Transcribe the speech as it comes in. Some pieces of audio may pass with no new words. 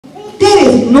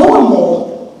is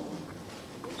normal,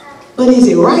 but is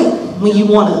it right when you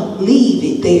want to leave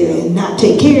it there and not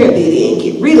take care of it and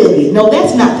get rid of it? No,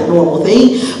 that's not the normal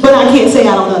thing. But I can't say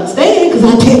I don't understand, because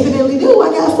I definitely do.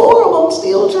 I got 4 of them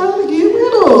still trying to get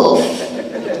rid of.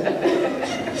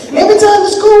 Every time the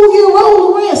school year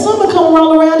roll around, summer come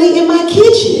roll around, they in my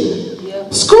kitchen.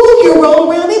 Yep. School year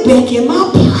roll around, they back in my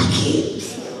pocket.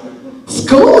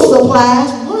 School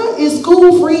supplies, what is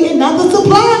school free and not the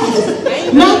supplies?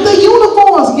 Not the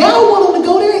uniforms. Y'all want them to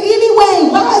go there anyway.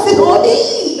 Why is it on me?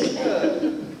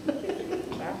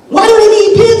 Why do they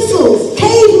need pencils?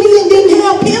 Cavemen didn't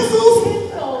have pencils.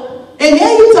 And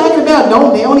now you're talking about,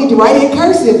 they don't need to write in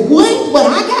cursive. What? What,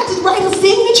 I got to write a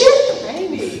signature?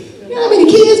 You know how many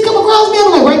kids come across me?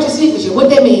 I'm like, write your signature. What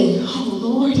that mean? Oh,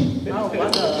 Lord. Oh, my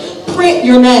God. Print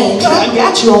your name. I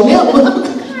got you on that one.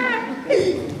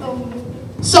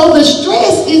 So the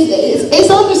stress is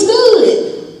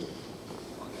understood.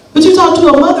 But you talk to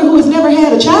a mother who has never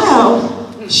had a child,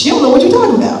 she don't know what you're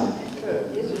talking about.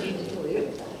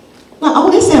 Like, oh,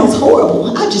 this sounds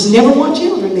horrible. I just never want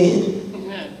children then.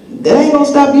 That ain't gonna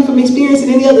stop you from experiencing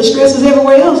any other stresses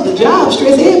everywhere else. The job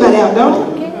stress everybody out,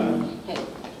 don't it?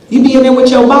 You be in there with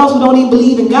your boss who don't even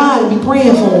believe in God and be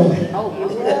praying for him.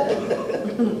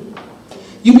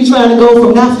 You be trying to go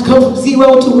from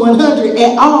 0 to 100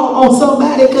 at all on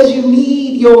somebody because you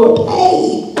need your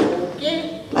pay.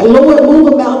 Like, Lord, move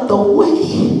them out the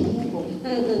way.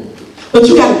 But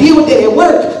you got to deal with that at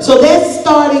work. So that's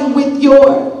starting with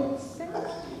your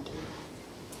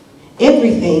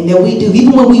everything that we do.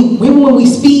 Even when we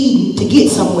speed to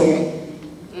get somewhere,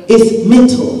 it's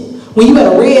mental. When you at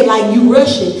a red light, you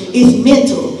rushing, it's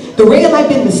mental. The red light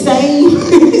been the same,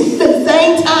 it's the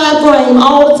same time frame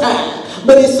all the time.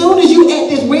 But as soon as you at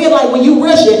this red light, when you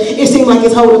rushing, it seems like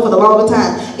it's holding for the longer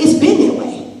time. It's been that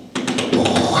way.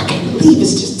 Oh, I can't believe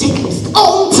it's just taking its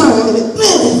own time.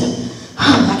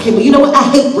 I can't believe, you know what? I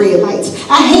hate red lights.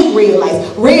 I hate red lights.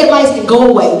 Red lights can go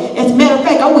away. As a matter of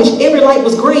fact, I wish every light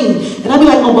was green. And I'd be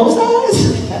like, on both sides?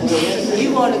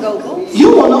 You want to go both?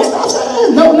 You want no stop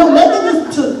signs? No, nothing is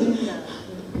to...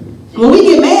 When we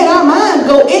get mad, our minds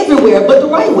go everywhere, but the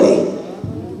right way.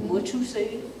 What you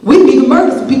said? We can even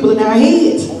murder some people in our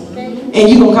heads. And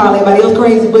you gonna call everybody else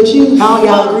crazy but you. All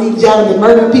y'all agree that y'all have been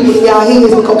murdering people in y'all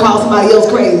heads and gonna call somebody else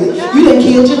crazy. You done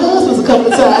killed your husbands a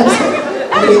couple of times.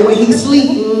 And then when he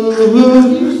sleep,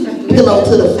 pillow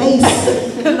to the face,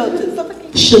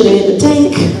 sugar in the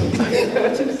tank,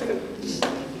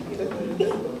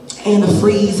 and a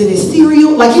freeze in his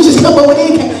cereal. Like, you just come up with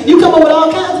anything. You come up with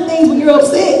all kinds of things when you're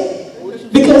upset.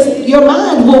 Because your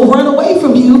mind will run away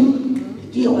from you.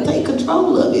 You don't take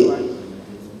control of it.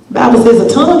 The Bible says a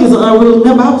tongue is an unruly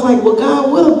member. I was like, well,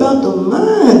 God, what about the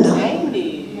mind?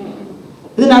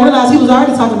 Then I realized he was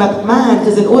already talking about the mind,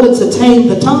 because in order to tame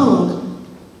the tongue,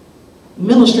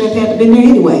 mental strength had to be there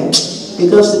anyway.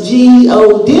 Because the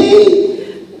G-O-D,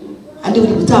 I knew what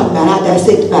he was talking about. I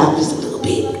dissected the Bible just a little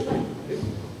bit.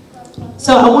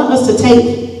 So I want us to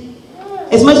take,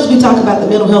 as much as we talk about the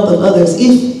mental health of others,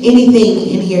 if anything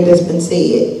in here that's been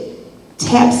said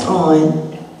taps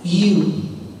on you.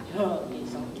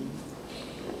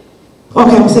 Okay, I'm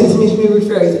going to say this, let me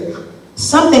rephrase it.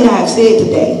 Something I've said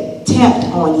today tapped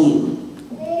on you.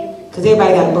 Because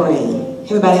everybody got a brain.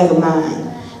 Everybody has a mind.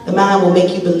 The mind will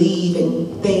make you believe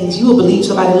in things. You will believe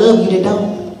somebody loves you that don't.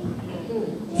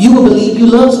 You will believe you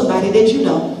love somebody that you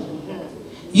don't.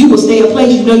 You will stay a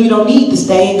place you know you don't need to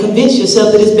stay and convince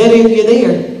yourself that it's better if you're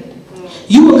there.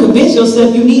 You will convince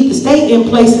yourself you need to stay in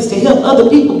places to help other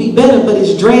people be better, but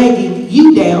it's dragging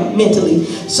you down mentally.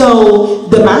 So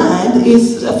the mind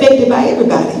is affected by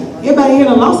everybody. Everybody here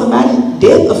done lost somebody.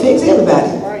 Death affects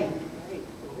everybody.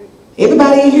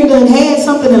 Everybody in here done had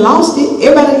something and lost it.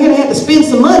 Everybody in here done had to spend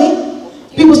some money.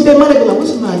 People spend money, go like,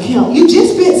 what's in my account? You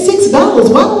just spent $6.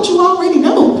 Why don't you already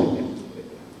know?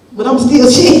 But I'm still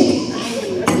checking.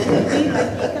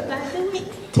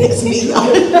 Text me.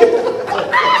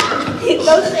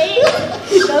 Don't say it.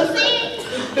 Don't say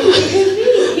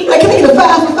it. Like, can I get a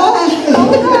 5 for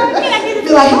 5? Be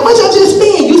like, how much I just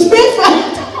spent? You spent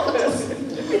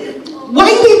 $5. Why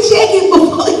you didn't check it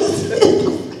before you spent?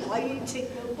 Why you didn't check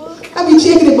your book? I be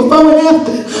checking it before and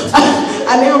after. I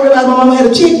now realize my mama had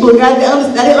a checkbook. I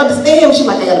didn't understand. She's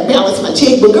like, I gotta balance my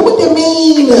checkbook. Girl, what that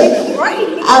mean?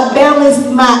 I balanced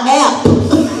my app.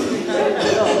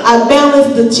 I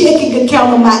balanced the checking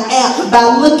account on my app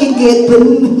by looking at the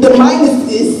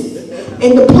minuses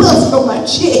and the plus from my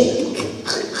check.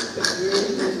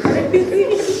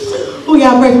 Oh,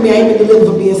 y'all pray for me. I ain't been delivered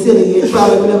from being silly yet.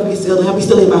 Probably will never be silly. I'll be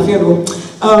silly at my funeral.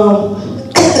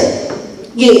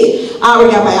 Yeah, I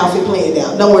already got my outfit planned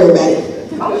out. Don't worry about it.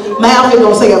 My outfit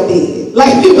don't say I'm dead.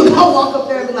 Like, people gonna walk up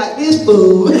there and be like, this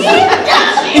fool. They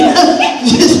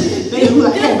be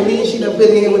like, I can't believe she done put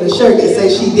it in with a shirt that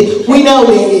says she did. We know,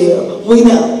 Danielle. We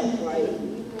know.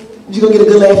 You're gonna get a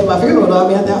good laugh at my funeral, though. I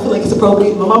mean, I feel like it's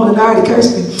appropriate. My mama done already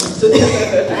cursed me. So, you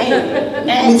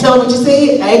tell her what you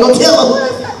said? I ain't gonna tell her.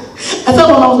 I told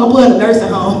my mom I was gonna put her in a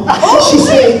nursing home. She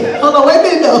said, hold on, wait a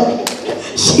minute though.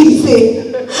 She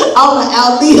said, I'm gonna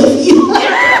outlive you.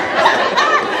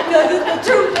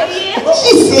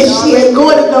 She said she ain't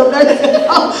going to no nursing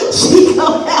home. She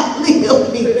gonna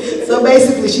outlive me. So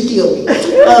basically, she killed me.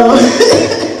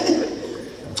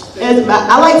 And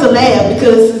I like to laugh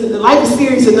because life is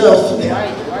serious enough.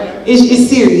 It's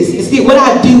serious. What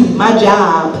I do, my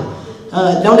job.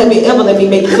 Don't ever let me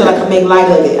make it feel like I make light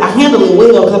of it. I handle it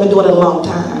well because I've been doing it a long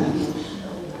time.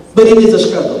 But it is a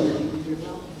struggle.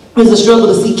 It's a struggle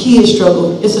to see kids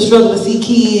struggle. It's a struggle to see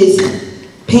kids,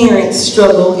 parents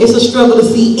struggle. It's a struggle to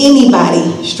see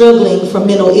anybody struggling from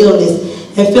mental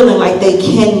illness and feeling like they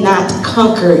cannot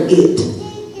conquer it.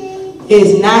 It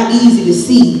is not easy to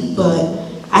see, but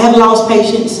I have lost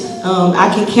patients. I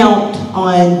can count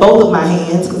on both of my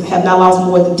hands because I have not lost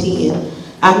more than 10.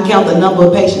 I can count the number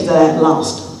of patients that I have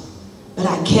lost, but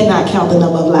I cannot count the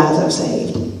number of lives I've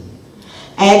saved.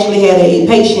 I actually had a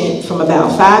patient from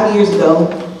about 5 years ago.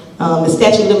 The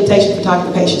statute of limitation for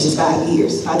talking to patients is 5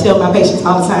 years. I tell my patients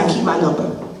all the time, keep my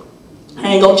number. I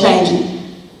ain't gonna change it.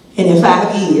 And in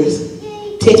 5 years,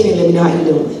 text me and let me know how you're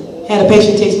doing. Had a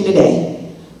patient text me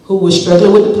today who was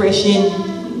struggling with depression,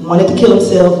 wanted to kill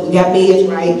himself. We got meds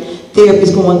right,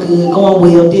 therapy's going good, going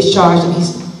well, discharged him.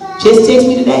 He's just texted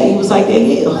me today. He was like,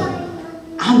 Danielle,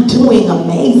 I'm doing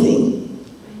amazing.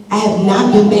 I have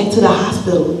not been back to the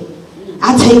hospital.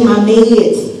 I take my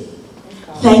meds.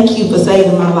 Thank you for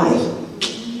saving my life.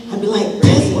 I'd be like,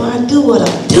 that's why I do what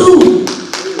I do.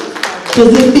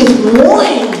 Because if it's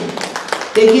one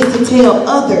that gets to tell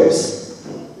others,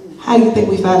 how do you think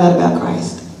we find out about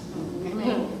Christ?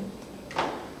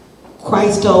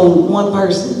 Christ told one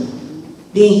person,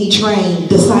 then he trained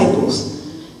disciples,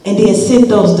 and then sent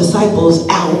those disciples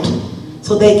out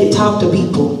so they could talk to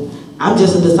people. I'm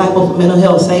just a disciple for mental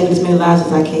health, saving as many lives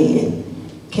as I can.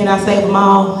 Can I save them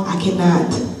all? I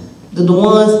cannot. The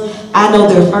ones, I know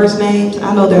their first names,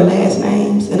 I know their last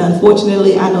names, and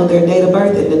unfortunately, I know their date of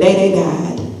birth and the day they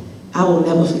died. I will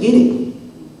never forget it.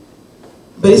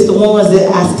 But it's the ones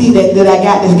that I see that I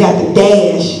got that's got the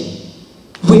dash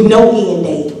with no end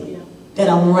date that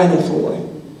I'm running for.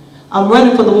 I'm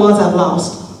running for the ones I've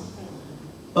lost.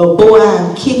 But boy,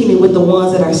 I'm kicking it with the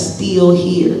ones that are still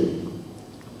here.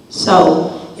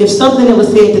 So, if something that was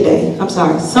said today,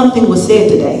 something was said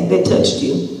today that touched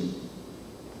you,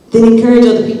 then encourage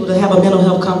other people to have a mental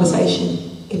health conversation.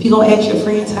 If you're gonna ask your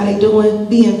friends how they doing,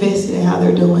 be invested in how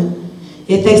they're doing.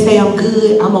 If they say I'm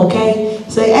good, I'm okay,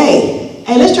 say, hey,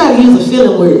 let's try to use a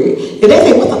feeling word. If they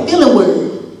say, what's a feeling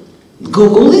word?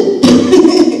 Google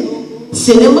it.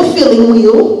 Send them a feeling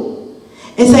wheel.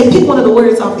 And say, pick one of the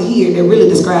words off of here that really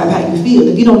describe how you feel.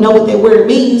 If you don't know what that word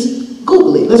means,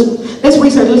 Google it. Let's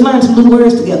research, let's learn some new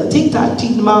words together. TikTok,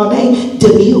 teaching them all day,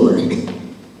 demure.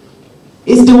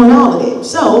 It's doing all of it.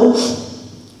 So,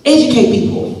 educate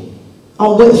people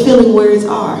on what feeling words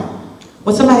are.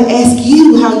 When somebody asks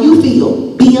you how you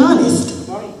feel, be honest.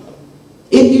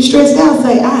 If you're stressed out,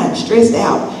 say, I am stressed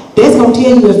out. That's going to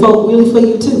tell you if folk really for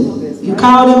you too. You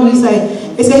call them and you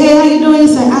say, they say, hey, how you doing? You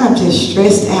say, I'm just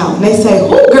stressed out. And they say,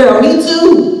 oh, girl, me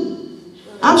too.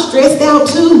 I'm stressed out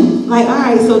too. Like, all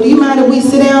right, so do you mind if we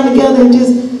sit down together and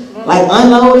just like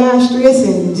unload our stress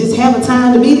and just have a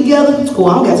time to be together? Oh,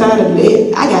 I don't got time to do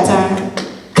that. I got time.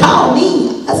 Call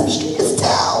me. I'm stressed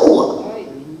out.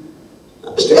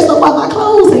 I'm stressed out why my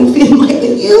clothes ain't fitting like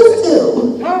they used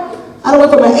to. I don't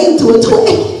went from an 8 to a 12.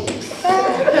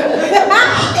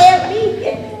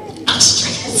 I'm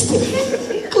stressed.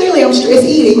 Clearly I'm stress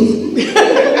eating.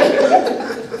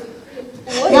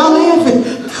 Y'all laughing.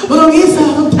 But on the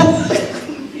inside, I'm tired.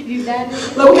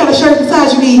 Like, what kind of shirt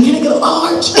size you need? Can I get a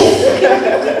large?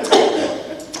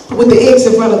 With the X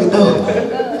in front of it, though.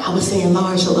 I was saying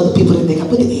large so other people didn't think I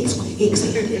put the X with the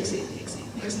XL.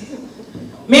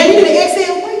 Man, you did an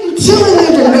XL? Why are you chilling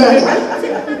after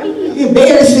that? You're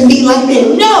embarrassing me like that.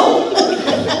 No!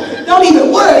 Don't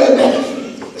even worry about it.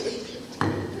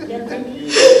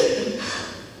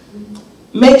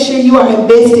 Make sure you are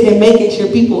invested in making sure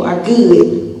people are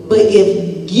good. But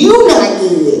if you're not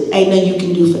good, ain't nothing you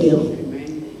can do for them.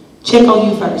 Check on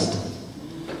you first.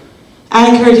 I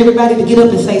encourage everybody to get up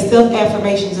and say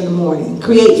self-affirmations in the morning.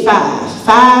 Create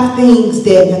 5 things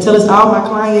that, I tell this to all my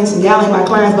clients, and y'all ain't my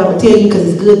clients, but I'm going to tell you because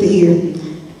it's good to hear.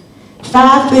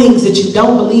 5 things that you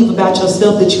don't believe about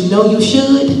yourself that you know you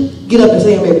should. Get up and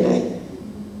say them every day.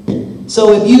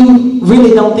 So if you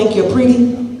really don't think you're pretty,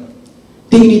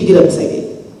 then you need to get up and say that.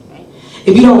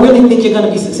 If you don't really think you're going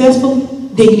to be successful,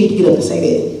 then you need to get up and say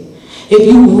that. If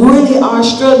you really are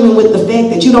struggling with the fact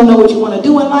that you don't know what you want to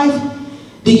do in life,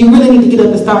 then you really need to get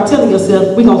up and start telling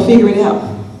yourself, we're going to figure it out.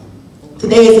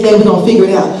 Today is the day we're going to figure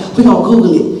it out. We're going to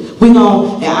Google it.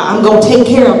 I'm going to take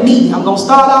care of me. I'm going to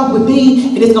start off with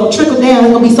me, and it's going to trickle down.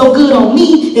 It's going to be so good on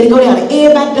me that it go down to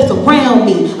everybody that's around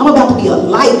me. I'm about to be a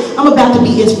light. I'm about to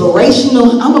be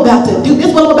inspirational. I'm about to do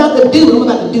this. What I'm about to do. I'm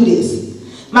about to do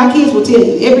this. My kids will tell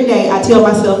you, every day I tell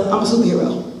myself I'm a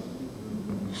superhero.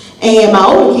 And my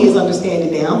older kids understand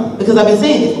it now because I've been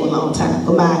saying it for a long time.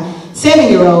 But my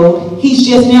 7-year-old, he's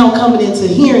just now coming into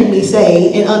hearing me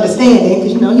say and understanding,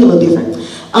 because you know he's a little different.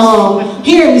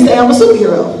 Hearing me say I'm a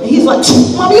superhero. And he's like,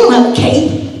 Mom, you don't have a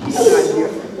cape.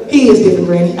 He is different,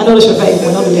 Granny. I know that's your favorite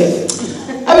one. Don't do that.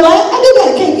 I be like, I do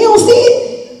got a cape. You don't see it?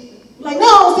 I'm like, no,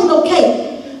 I don't see no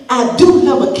cape. I do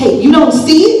have a cape. You don't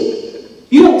see it?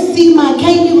 You don't see my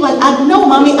cape? You're like, I know,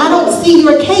 Mommy, I don't see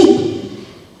your cape.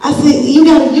 I said, you're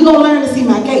gonna learn to see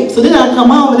my cape. So then I come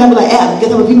home and I be like, Adam,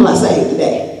 guess how many people I saved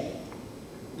today?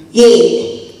 Yeah,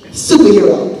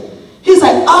 superhero. He's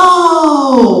like,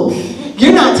 oh,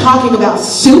 you're not talking about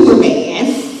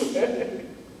Superman.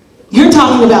 You're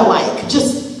talking about like,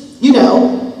 just, you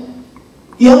know,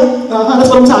 yep, that's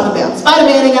what I'm talking about.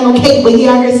 Spider-Man ain't got no cape, but he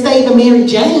out here saving Mary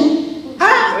Jane.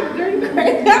 I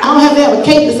don't have to have a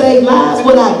cape to save lives.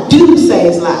 What I do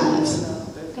saves lives.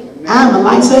 I'm a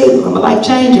lifesaver. I'm a life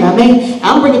changer.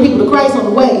 I'm bringing people to Christ on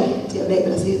the way. Tell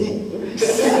David I see that.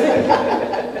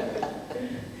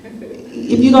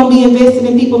 If you're going to be invested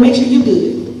in people, make sure you're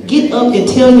good. Get up and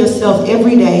tell yourself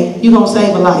every day you're going to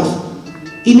save a life.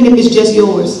 Even if it's just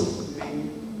yours.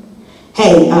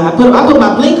 Hey, I put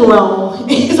my blinker on.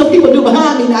 Some people do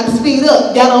behind me not to speed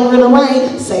up. Got over in the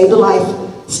rain. Saved a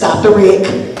life. Stopped a wreck.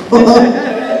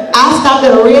 I stopped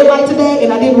at a red light today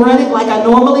and I didn't run it like I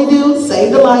normally do.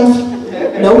 Saved a life.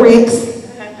 No wrecks.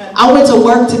 I went to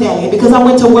work today. And because I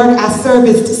went to work, I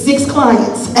serviced 6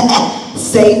 clients.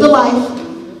 Saved a life.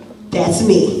 That's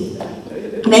me.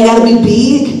 And they gotta be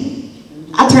big.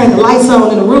 I turned the lights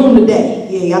on in the room today.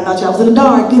 Yeah, y'all thought y'all was in the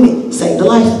dark, didn't it? Saved a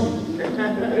life.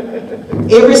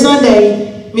 Every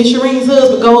Sunday, Miss Shireen's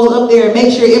husband goes up there and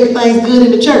makes sure everything's good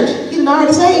in the church. He done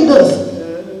already saved us.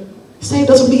 He saved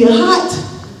us from being hot.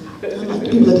 I'm like the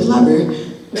people at this library.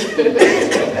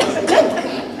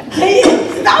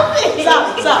 Stop it!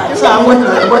 Sorry, I'm working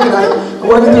on it. I'm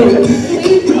working through it.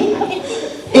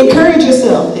 Encourage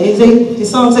yourself. His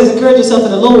song says, encourage yourself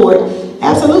in the Lord.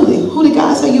 Absolutely. Who did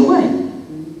God say you were?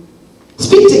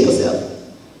 Speak to yourself.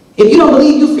 If you don't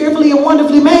believe you're fearfully and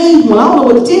wonderfully made, well, I don't know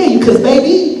what to tell you, because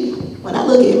baby, when I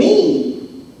look at me,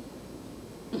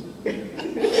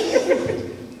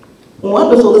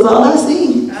 wonderful is all I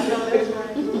see.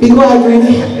 Be quiet,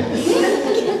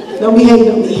 Granny. Don't be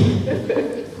hating on me.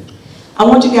 I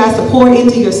want you guys to pour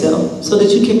into yourself so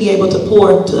that you can be able to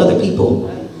pour to other people.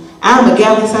 I'm a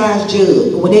gallon-sized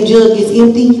jug, but when that jug gets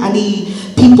empty, I need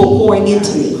people pouring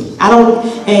into me. I don't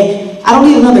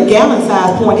need another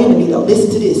gallon-sized pouring into me, though. Listen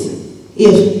to this.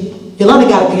 If Yolanda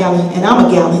got a gallon, and I'm a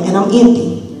gallon, and I'm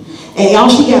empty, and all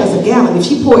she got is a gallon, if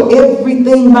she poured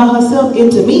everything by herself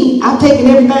into me, I've taken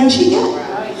everything she got.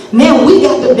 Now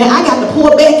I got to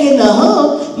pour back into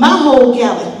her my whole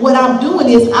gallon. What I'm doing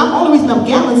is, only reason I'm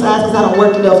gallon-sized because I don't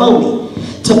work enough on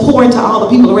me to pour into all the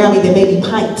people around me that may be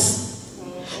pints.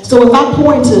 So if I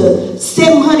pour into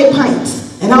 700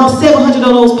 pints, and all 700 of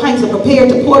those pints are prepared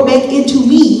to pour back into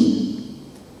me,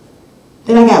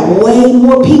 then I got way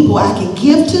more people I can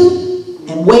give to,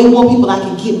 and way more people I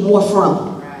can get more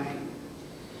from.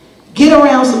 Get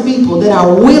around some people that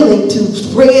are willing to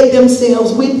spread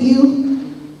themselves with you,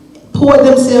 pour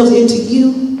themselves into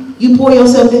you. You pour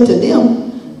yourself into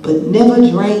them, but never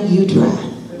drain you dry.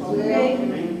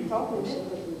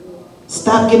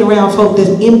 Stop getting around folk that's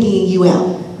emptying you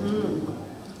out.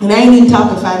 And I ain't even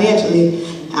talking financially.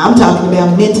 I'm talking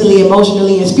about mentally,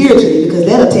 emotionally, and spiritually, because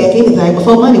that'll attack anything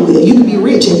before money will. You can be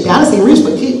rich, and I see rich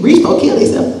folk kill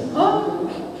themselves.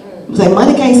 It's like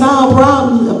money can't solve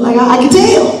problems. I'm like, I can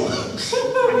tell.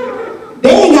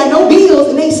 They ain't got no bills,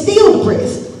 and they still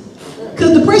depressed.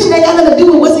 Because depression ain't got nothing to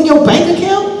do with what's in your bank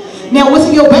account. Now, what's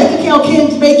in your bank account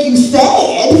can make you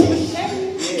sad,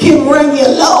 can run you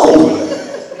low,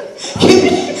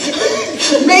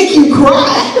 can make you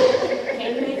cry.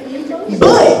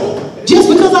 But just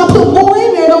because I put more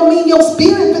in there don't mean your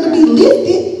spirit gonna be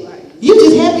lifted. You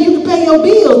just happy you can pay your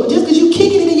bills. But just because you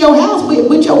kicking it in your house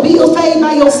with your bills paid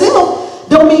by yourself,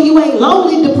 don't mean you ain't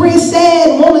lonely, depressed,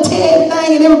 sad, want to tear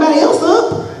everything and everybody else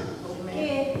up.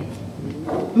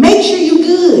 Make sure you're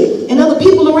good and other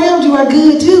people around you are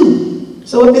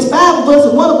So if it's 5 of us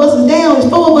and 1 of us is down, it's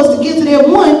 4 of us to get to that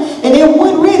 1, and that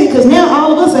 1 ready, because now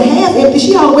all of us are half empty.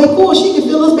 She all the way full, she can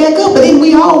fill us back up, but then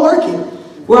we all working.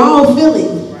 We're all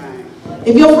filling.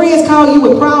 If your friends call you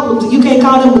with problems and you can't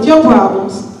call them with your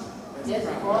problems,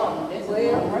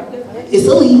 it's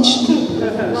a leech.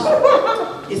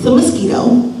 It's a mosquito.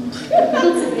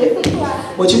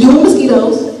 What you do with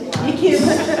mosquitoes?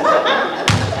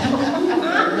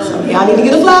 So y'all need to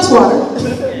get a fly swatter.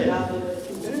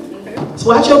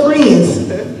 Watch your friends.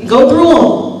 Go through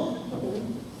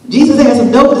them. Jesus had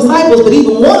some dope disciples, but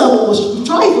even one of them was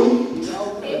trifling.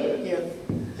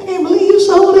 I can't believe you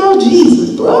sold out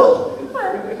Jesus, bro.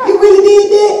 You really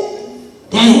did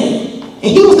that? Dang. And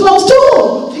he was close to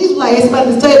him. Jesus was like, hey, somebody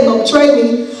at this table gonna betray me.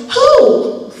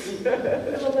 Who?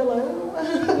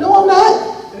 No, I'm not.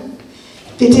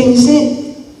 15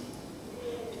 cents.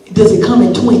 Does it come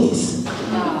in 20s?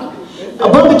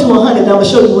 I'll bump it to 100, I'm gonna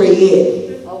show you where he at.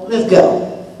 Let's go.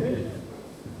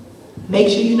 Make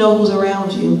sure you know who's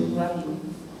around you.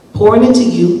 Pouring into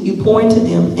you, you pour into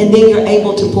them, and then you're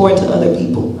able to pour into other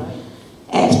people.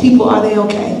 Ask people, are they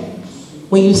okay?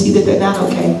 When you see that they're not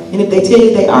okay. And if they tell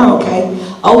you they are okay,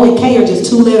 O and K are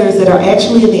just 2 letters that are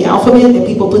actually in the alphabet that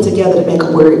people put together to make a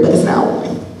word, but it's not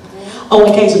one. O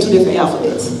and K's are 2 different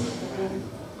alphabets.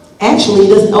 Actually, it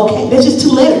doesn't, okay, that's just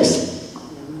 2 letters.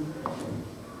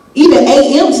 Even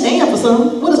AM stand for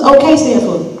something. What does OK stand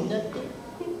for?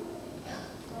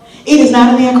 It is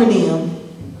not an acronym.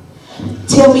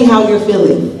 Tell me how you're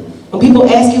feeling. When people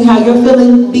ask you how you're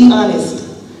feeling, be honest.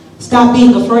 Stop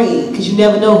being afraid, because you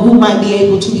never know who might be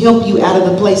able to help you out of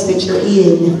the place that you're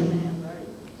in.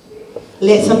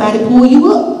 Let somebody pull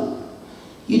you up.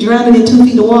 You're drowning in 2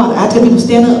 feet of water. I tell people,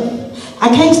 stand up. I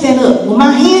can't stand up. Well,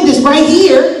 my hand is right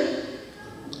here.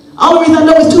 Only reason I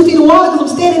know it's 2 feet of water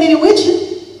because I'm standing in it with you.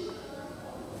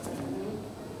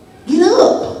 Get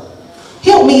up.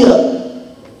 Help me up.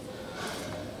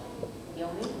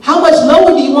 How much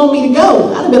lower do you want me to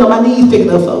go? I've been on my knees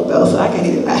picking up folk though, so I can't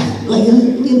even like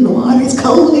in the water. It's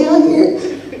cold down here.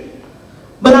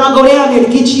 But I'll go down there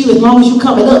to get you as long as you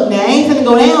coming up. Now I ain't finna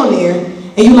go down there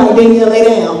and you like, Danielle, lay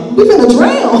down. We finna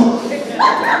drown.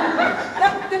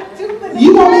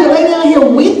 You want me to lay down here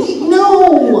with you?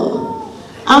 No.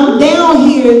 I'm down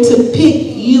here to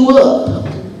pick you up.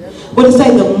 What it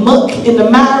say, the muck and the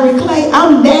miry clay?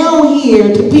 I'm down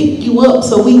here to pick you up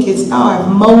so we can start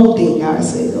molding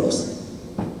ourselves.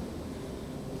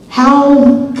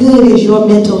 How good is your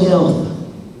mental health?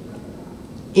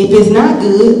 If it's not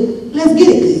good, let's get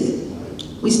it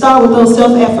good. We start with those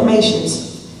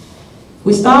self-affirmations.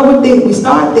 We start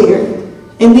there,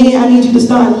 and then I need you to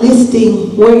start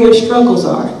listing where your struggles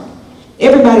are.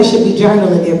 Everybody should be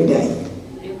journaling every day.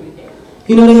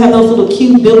 You know, they have those little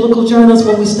cute biblical journals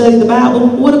when we study the Bible.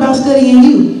 What about studying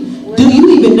you? Do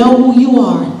you even know who you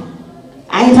are?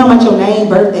 I ain't talking about your name,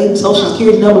 birthday, social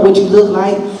security number, what you look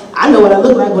like. I know what I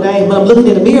look like when I'm looking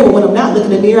in the mirror, but when I'm not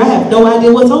looking in the mirror, I have no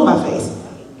idea what's on my face.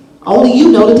 Only you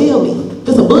know to tell me. If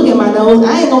there's a book in my nose,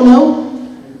 I ain't gonna know.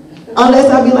 Unless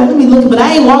I be like, let me look. But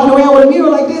I ain't walking around with a mirror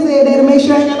like this every day to make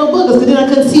sure I ain't got no boogers, because then I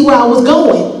couldn't see where I was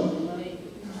going.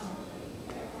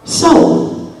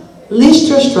 So, list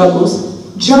your struggles.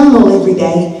 Journal every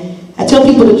day. I tell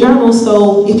people to journal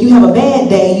so if you have a bad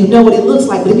day, you know what it looks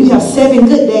like. But if you have 7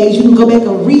 good days, you can go back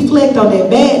and reflect on that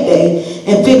bad day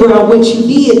and figure out what you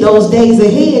did those days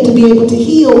ahead to be able to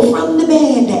heal from the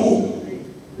bad day.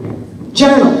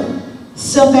 Journal.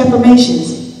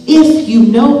 Self-affirmations. If you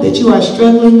know that you are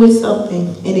struggling with something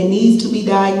and it needs to be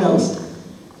diagnosed,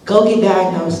 go get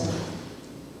diagnosed.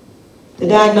 The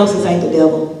diagnosis ain't the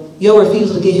devil. Your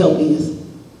refusal to get help is.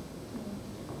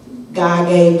 God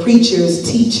gave preachers,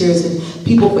 teachers, and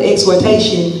people for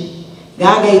exhortation.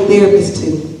 God gave therapists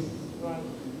too.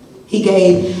 He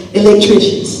gave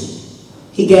electricians.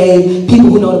 He gave people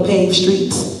who know to pave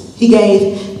streets. He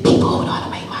gave people who know how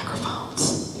to make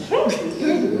microphones.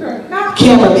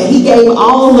 Cameramen. He gave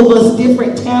all of us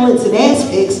different talents and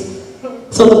aspects.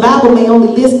 So the Bible may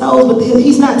only list those, but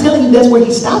he's not telling you that's where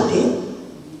he stopped it.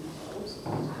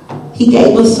 He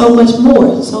gave us so much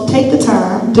more. So take the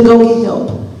time to go get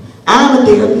help. I'm a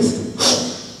therapist.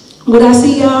 Would I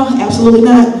see y'all? Absolutely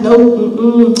not. No,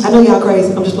 I know y'all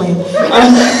crazy. I'm just playing. I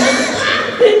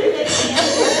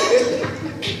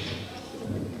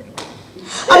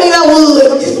mean, I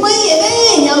would. I'm just playing.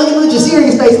 Dang, y'all looking at your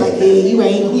serious face like, yeah, you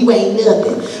ain't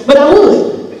nothing. But I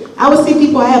would. I would see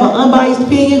people. I have an unbiased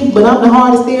opinion, but I'm the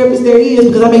hardest therapist there is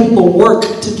because I make people work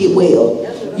to get well.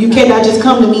 You cannot just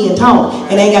come to me and talk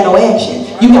and ain't got no action.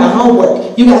 You got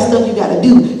homework. You got stuff you got to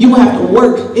do. You're going to have to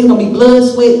work. It's going to be blood,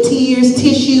 sweat, tears,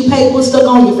 tissue, paper stuck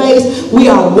on your face. We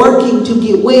are working to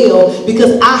get well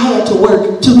because I had to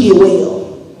work to get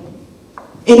well.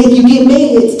 And if you get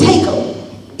meds, take them.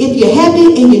 If you're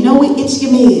happy and you know it, it's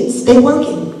your meds. They're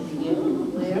working.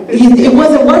 It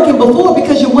wasn't working before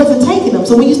because you wasn't taking them.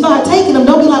 So when you start taking them,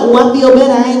 don't be like, well, I feel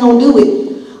better, I ain't going to do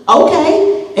it.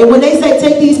 Okay. And when they say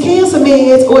take these cancer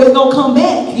meds or it's going to come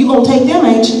back, you're going to take them,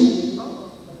 ain't you?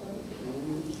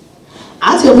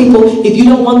 I tell people, if you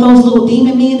don't want those little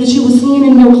demon men that you were seeing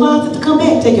in your closet to come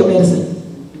back, take your medicine.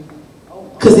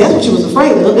 Because that's what you was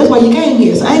afraid of. That's why you came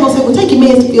here. So I ain't going to say, well, take your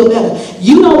meds to feel better.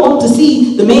 You don't want to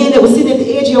see the man that was sitting at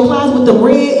the edge of your closet with them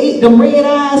red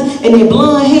eyes and their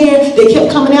blonde hair that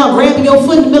kept coming out, grabbing your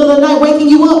foot in the middle of the night, waking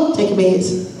you up. Take your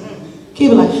meds.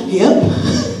 Keep it like, yep,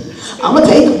 I'm going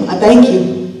to take them. I thank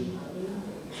you.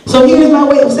 So here's my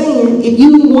way of saying, if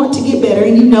you want to get better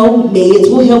and you know meds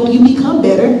will help you become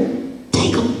better,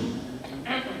 take them.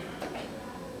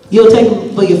 You'll take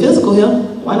them for your physical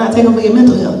health. Why not take them for your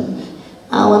mental health?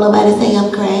 I don't want nobody to say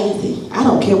I'm crazy. I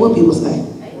don't care what people say.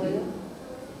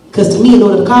 Because to me, in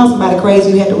order to call somebody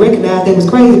crazy, you have to recognize they was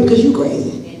crazy because you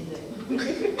crazy.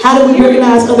 How do we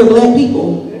recognize other black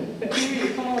people?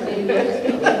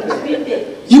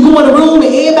 You go in a room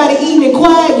and everybody eating and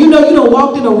quiet, you know you done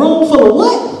walked in a room full of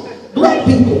what? Black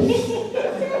people.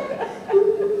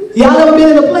 Y'all ever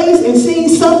been in a place and seen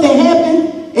something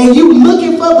happen and you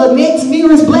looking for the next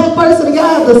nearest black person and y'all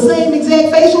have the same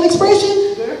exact facial expression?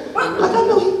 Like I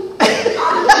know you.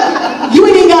 You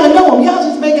ain't even gotta know them. Y'all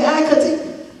just making eye contact.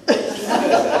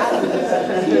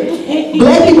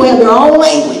 Black people have their own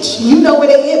language. You know where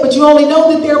they at, but you only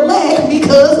know that they're black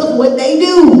because of what they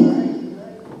do.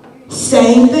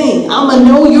 Same thing. I'ma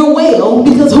know you're well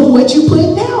because of what you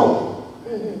putting out.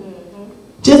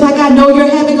 Just like I know you're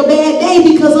having a bad day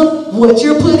because of what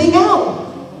you're putting out.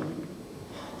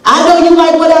 I know you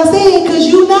like what I said because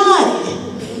you nodded.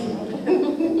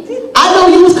 I know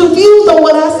you was confused on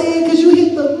what I said because you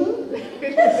hit the...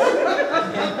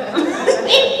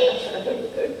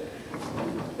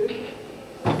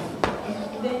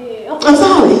 I'm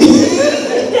sorry.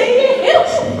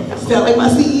 Sound like my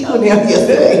CEO now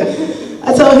yesterday.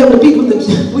 I told him the people,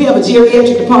 we have a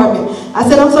geriatric department. I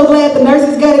said, I'm so glad the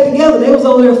nurses got it together. They was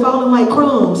over there falling like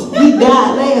crumbs. He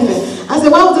died laughing. I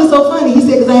said, why was it so funny? He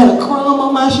said, because I had a crumb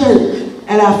on my shirt.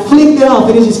 And I flicked it off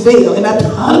and it just fell. And I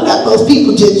thought about those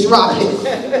people just dropping.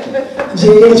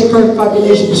 Geriatric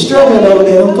population was struggling over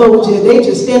there. Them folks they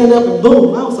just standing up and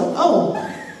boom. I was like, oh,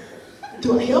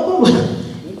 do I help them?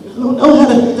 I don't know how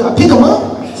to, do I pick them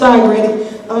up? Sorry, Granny.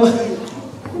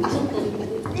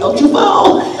 Don't you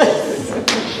fall.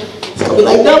 It's going to be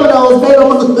like dominoes, baby. I'm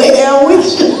going to lay down with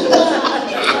you.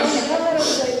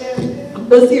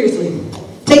 But seriously,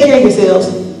 take care of yourselves.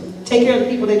 Take care of the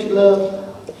people that you love.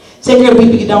 Take care of the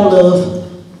people you don't love.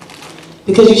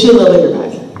 Because you should love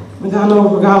everybody.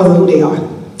 Regardless of who they are.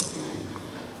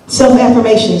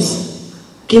 Self-affirmations.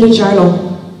 Get a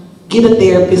journal. Get a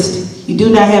therapist. You do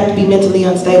not have to be mentally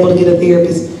unstable to get a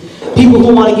therapist. People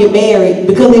who want to get married,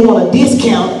 because they want a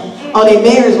discount on their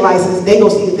marriage license, they go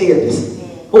see a therapist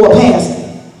or a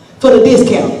pastor for the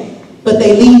discount. But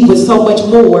they leave with so much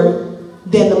more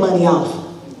than the money off.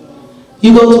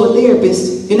 You go to a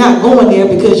therapist, you're not going there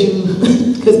because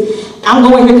I'm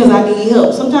going here because I need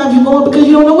help. Sometimes you're going because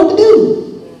you don't know what to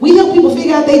do. We help people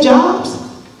figure out their jobs.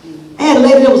 I had a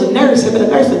lady that was a nurse, had been a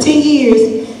nurse for 10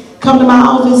 years, come to my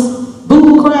office,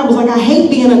 boo-hoo crying, was like, I hate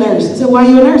being a nurse. I said, why are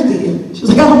you a nurse then? She was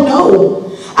like, I don't know.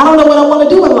 I don't know what I want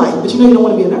to do in life, but you know you don't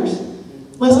want to be a nurse.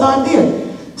 Let's start there.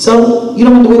 So you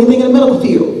don't want to do anything in the medical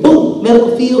field. Boom,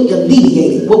 medical field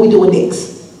alleviated. What we doing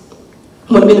next?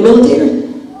 Want to be in the military?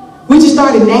 We just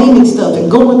started naming stuff and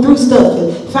going through stuff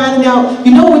and finding out,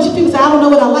 you know what you people say, I don't know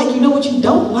what I like. You know what you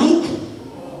don't like?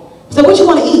 So what you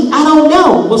want to eat? I don't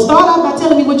know. Well, start off by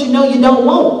telling me what you know you don't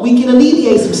want. We can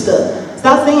alleviate some stuff.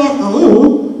 Stop saying,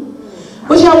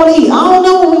 what y'all want to eat? I don't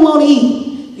know what we want to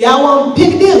eat. Y'all want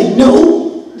Piccadilly? No.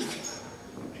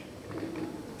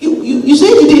 You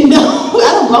said you didn't know.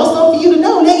 I done brought something for you to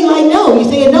know. Now you're like, no. You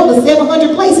said no to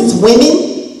 700 places. Women.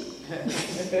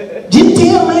 Just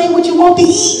tell me what you want to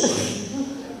eat.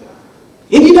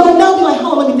 If you don't know, be like,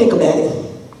 hold on, let me think about it.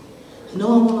 I know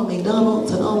I want no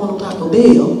McDonald's. I know I want no Taco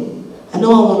Bell. I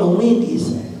know I want no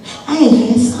Wendy's. I ain't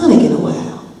had Sonic in a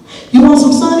while. You want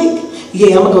some Sonic?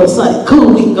 Yeah, I'm going to go to Sonic.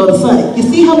 Cool, we can go to Sonic. You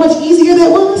see how much easier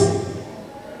that was?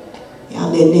 Y'all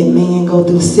letting that man go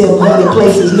through 700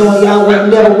 places knowing y'all would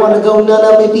never want to go none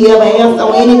of them if he ever asked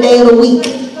on any day of the week.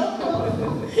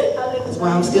 That's why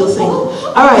I'm still single.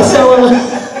 All right, so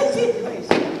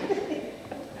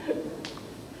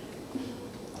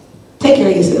take care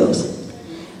of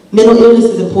Mental illness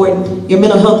is important. Your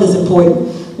mental health is important.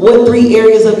 What 3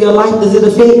 areas of your life does it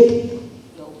affect?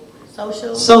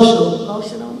 Social,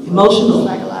 emotional,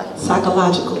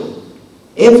 psychological.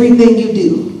 Everything you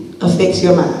do affects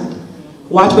your mind.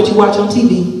 Watch what you watch on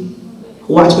TV.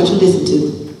 Watch what you listen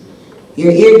to.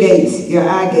 Your ear gates, your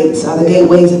eye gates are the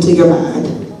gateways into your mind.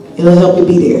 It'll help you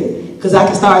be there. Because I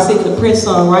can start singing the Prince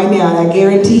song right now, and I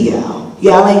guarantee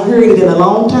y'all ain't heard it in a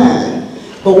long time.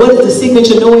 But what is the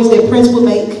signature noise that Prince would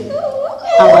make?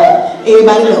 All right,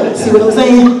 everybody knows. See what I'm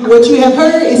saying? What you have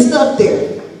heard is stuck there.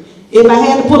 If I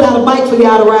had to pull out a bike for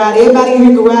y'all to ride, everybody in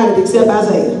here could ride it except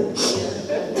Isaiah.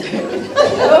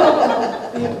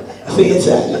 See, I'm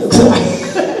sorry.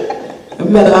 I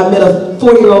met a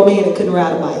 40-year-old man that couldn't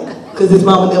ride a bike because his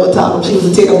mama never taught him she was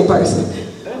a terrible person.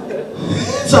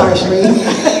 Sorry, Shereen.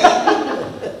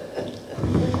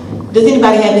 Does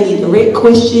anybody have any direct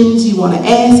questions you want to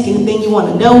ask? Anything you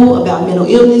want to know about mental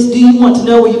illness? Do you want to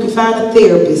know where you can find a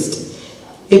therapist?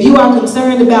 If you are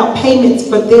concerned about payments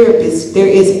for therapists, there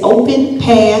is Open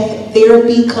Path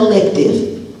Therapy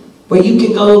Collective, where you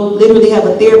can go literally have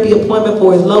a therapy appointment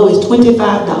for as low as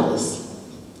 $25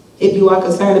 if you are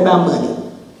concerned about money.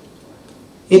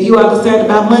 If you are concerned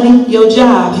about money, your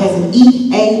job has an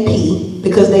EAP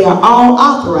because they are all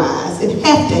authorized and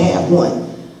have to have one.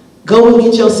 Go and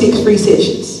get your 6 free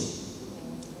sessions.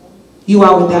 You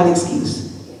are without excuse.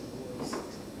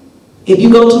 If you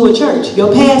go to a church,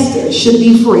 your pastor should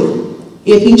be free.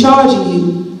 If he's charging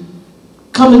you,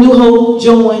 come to New Hope,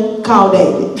 join, call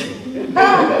David.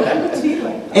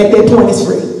 At that point, it's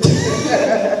free.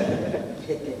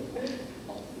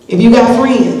 If you got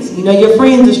friends, you know your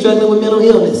friends are struggling with mental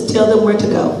illness, tell them where to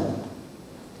go.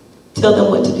 Tell them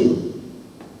what to do.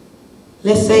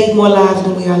 Let's save more lives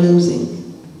than we are losing.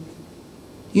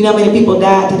 You know how many people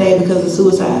died today because of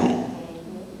suicide?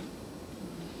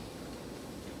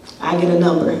 I get a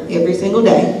number every single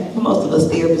day. Most of us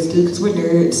therapists do because we're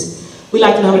nerds. We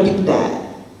like to know how many people died.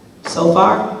 So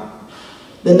far,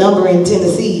 the number in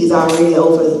Tennessee is already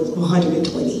over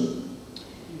 120.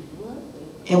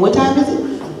 And what time is it?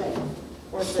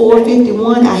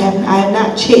 4:51. I have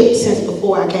not checked since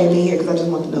before I came in here because I just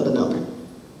want to know the number.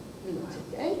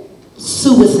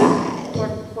 Suicide.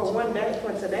 For one day,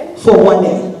 for today? For one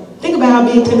day. Think about how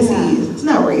big Tennessee is. It's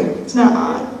not rare. It's not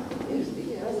odd.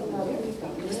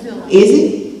 Is it?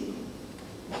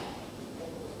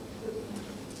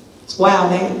 It's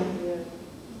wild, ain't it?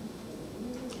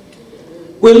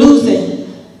 We're losing.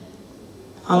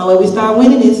 I don't know where we start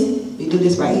winning this. We do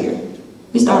this right here.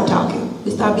 We start talking.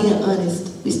 We start being honest.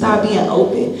 We start being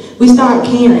open. We start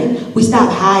caring. We stop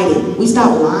hiding. We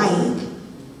stop lying.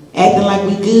 Acting like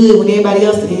we good when everybody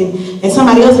else and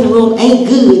somebody else in the room ain't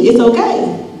good. It's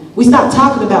okay. We stop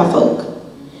talking about folk.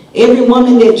 Every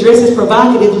woman that dresses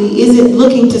provocatively isn't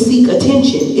looking to seek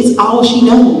attention. It's all she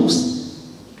knows.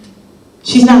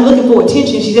 She's not looking for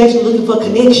attention. She's actually looking for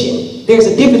connection. There's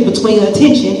a difference between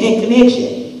attention and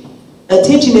connection.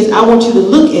 Attention is I want you to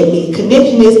look at me.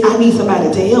 Connection is I need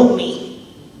somebody to help me.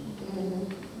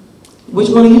 Which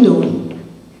one are you doing?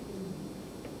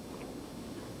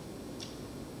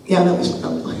 Yeah, I know which one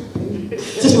I'm doing.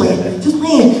 Just playing. Just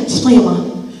playing. Just playing,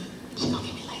 Mom. She's gonna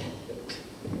get me later.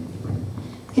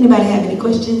 Anybody have any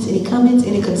questions, any comments,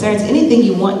 any concerns, anything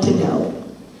you want to know?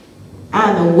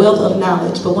 I'm a wealth of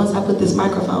knowledge, but once I put this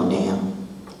microphone down,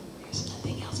 there's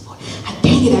nothing else for it.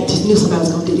 Dang it, I just knew somebody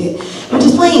was going to do that. I'm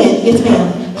just playing. Yes,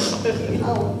 ma'am.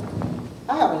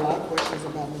 I have a lot of questions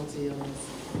about mental illness.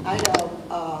 I know,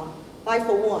 like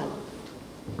for one,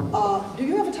 do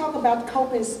you ever talk about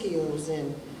coping skills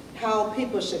and how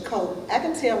people should cope? I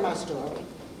can tell my story.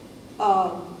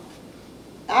 I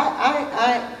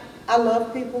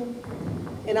love people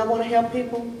and I want to help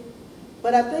people,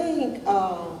 but I think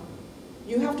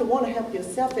you have to want to help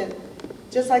yourself, and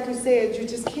just like you said, you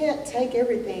just can't take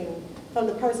everything from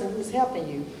the person who's helping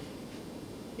you.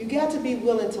 You got to be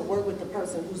willing to work with the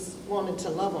person who's wanting to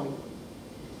love on you.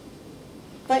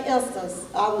 For instance,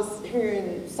 I was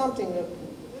hearing something,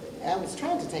 I was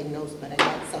trying to take notes, but I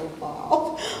got so far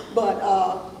off. But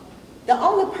the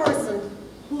only person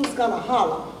who's gonna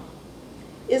holler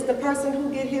is the person who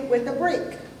get hit with the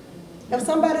brick. If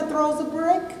somebody throws a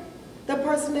brick, the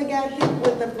person that got hit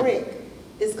with the brick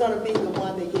is gonna be the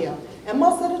one to yell. And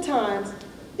most of the times,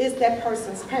 it's that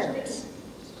person's parents.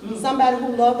 Somebody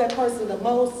who loved that person the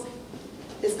most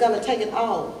is gonna take it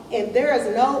all. And there is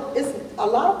no, a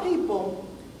lot of people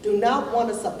do not want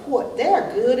to support.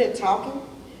 They're good at talking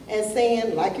and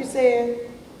saying, like you said,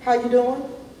 how you doing?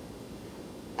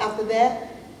 After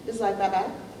that, it's like, bye-bye.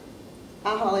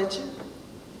 I'll holler at you.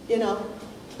 You know,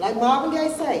 like Marvin Gaye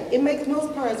say, it makes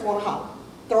most parents want to holler.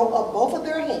 Throw up both of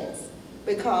their hands.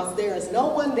 because there is no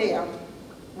one there.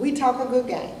 We talk a good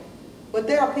game. But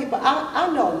there are people,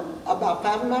 I know about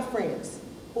 5 of my friends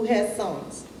who have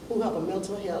sons who have a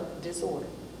mental health disorder.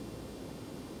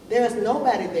 There is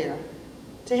nobody there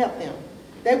to help them.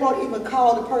 They won't even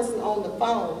call the person on the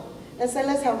phone and say,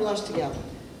 let's have lunch together.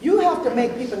 You have to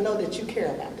make people know that you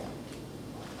care about them.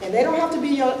 And they don't have to be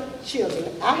your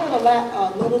children. I had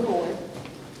a little boy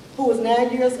who was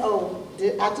 9 years old.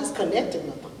 I just connected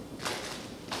with him.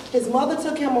 His mother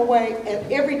took him away,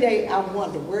 and every day I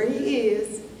wonder where he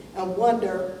is and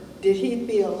wonder, did he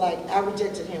feel like I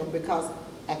rejected him because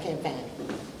I can't find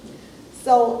him?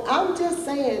 So I'm just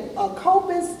saying,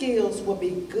 coping skills will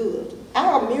be good. I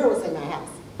have mirrors in my house.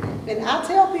 And I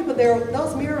tell people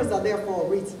those mirrors are there for a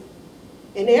reason.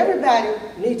 And everybody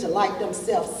needs to like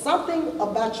themselves. Something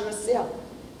about yourself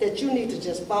that you need to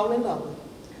just fall in love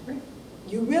with.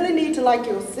 You really need to like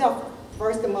yourself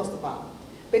first and most of all.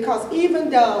 Because even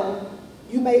though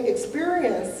you may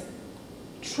experience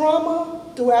trauma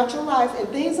throughout your life, and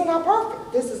things are not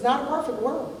perfect. This is not a perfect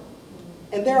world.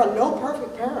 And there are no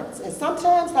perfect parents. And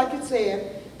sometimes, like you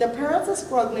said, the parents are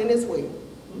struggling as well.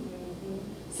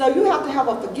 So you have to have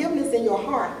a forgiveness in your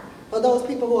heart for those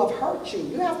people who have hurt you.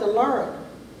 You have to learn.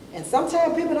 And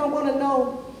sometimes people don't want to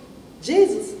know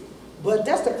Jesus, but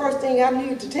that's the first thing I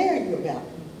need to tell you about.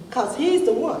 Because he's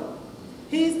the one.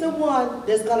 He's the one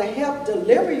that's going to help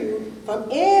deliver you from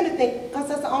anything. Because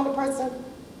that's the only person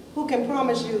who can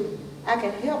promise you, I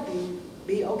can help you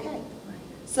be okay.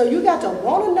 So you got to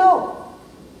want to know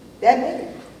that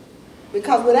man.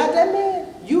 Because without that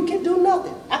man, you can do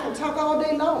nothing. I can talk all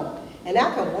day long. And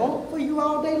I can want for you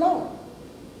all day long.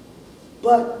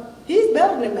 But he's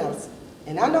better than medicine.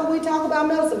 And I know we talk about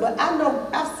medicine, but I know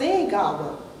I've seen God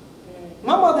work.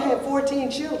 My mother had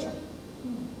 14 children.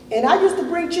 And I used to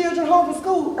bring children home from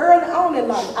school early on in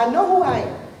life. I know who I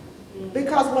am.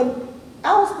 Because when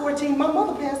I was 14, my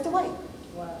mother passed away.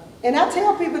 Wow. And I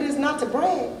tell people this not to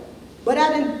brag, but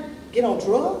I didn't get on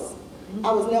drugs.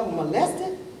 I was never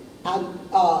molested. I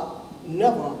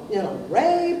never,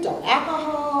 raped or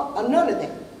alcohol or none of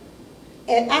that.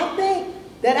 And I think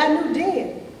that I knew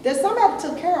then that somebody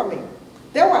took care of me.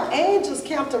 There were angels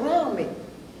camped around me.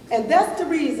 And that's the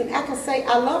reason I can say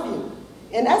I love you.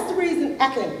 And that's the reason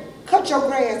I can cut your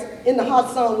grass in the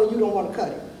hot sun when you don't want to cut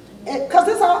it. Because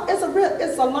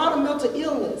it's a lot of mental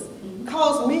illness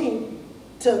caused me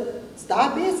to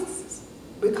start businesses.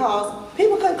 Because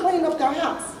people couldn't clean up their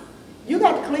house. You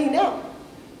got to clean out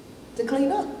to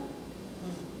clean up.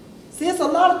 See, it's a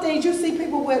lot of things. You see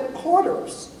people with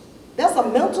hoarders. That's a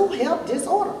mental health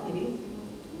disorder.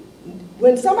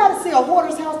 When somebody see a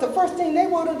hoarder's house, the first thing they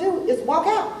want to do is walk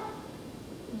out.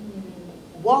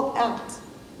 Walk out.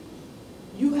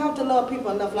 You have to love people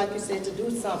enough, like you said, to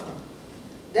do something.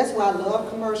 That's why I love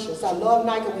commercials. I love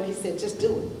Nike when he said, just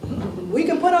do it. We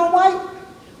can put on white,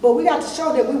 but we got to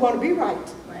show that we want to be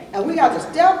right. And we got to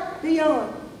step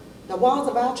beyond the walls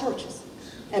of our churches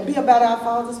and be about our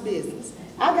Father's business.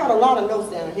 I got a lot of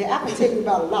notes down here. I can tell you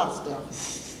about a lot of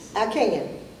stuff. I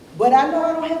can. But I know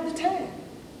I don't have the time.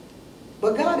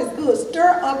 But God is good.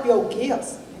 Stir up your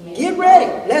gifts. Get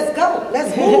ready. Let's go.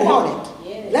 Let's move on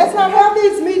it. Let's not have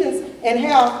these meetings and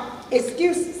have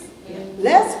excuses.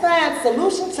 Let's find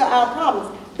solutions to our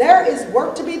problems. There is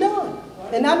work to be done.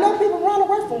 And I know people run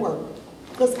away from work.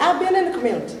 Because I've been in the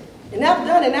community. And I've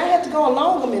done it. And I had to go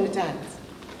along many times.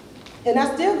 And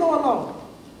I still go along.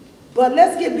 But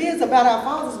let's get busy about our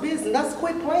Father's business. Let's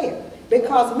quit playing.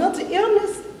 Because mental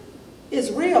illness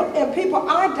is real. And people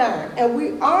are dying. And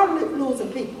we are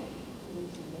losing people.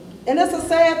 And it's a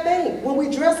sad thing when we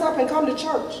dress up and come to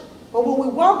church. But when we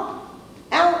walk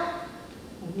out,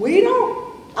 we don't.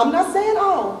 I'm not saying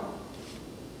all.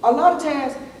 A lot of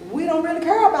times, we don't really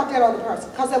care about that other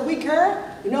person. Because if we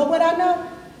care, you know what I know?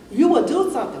 You will do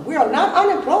something. We are not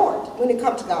unemployed when it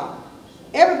comes to God.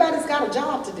 Everybody's got a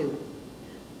job to do.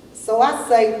 So I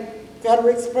say, Federal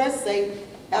Express say,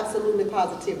 absolutely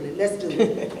positively. Let's do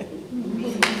it.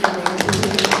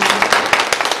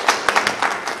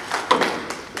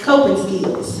 Coping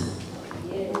skills.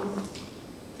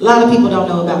 A lot of people don't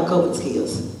know about coping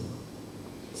skills.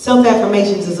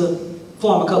 Self-affirmations is a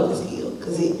form of coping skill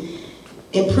because it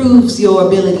improves your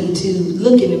ability to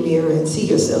look in the mirror and see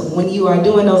yourself. When you are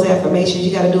doing those affirmations,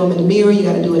 you got to do them in the mirror, you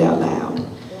got to do it out loud.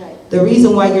 Right. The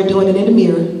reason why you're doing it in the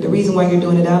mirror, the reason why you're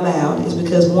doing it out loud is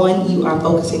because one, you are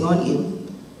focusing on you.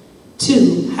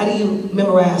 Two, how do you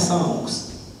memorize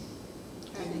songs?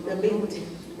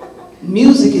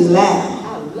 Music is loud.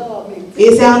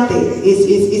 It's out there.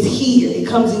 It's here. It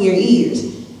comes in your ears.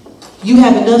 You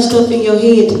have enough stuff in your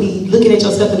head to be looking at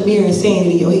yourself in the mirror and saying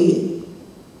it in your head.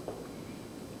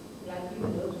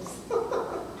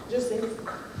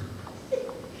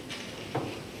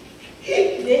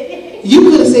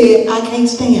 said, I can't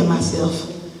stand myself.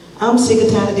 I'm sick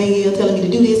and tired of Danielle telling me to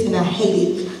do this and I hate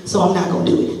it, so I'm not going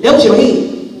to do it. That was your head.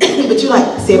 But you're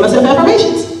like, say myself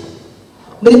affirmations.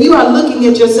 But if you are looking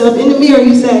at yourself in the mirror,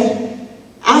 you say,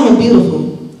 I am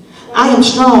beautiful. I am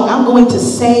strong. I'm going to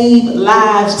save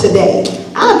lives today.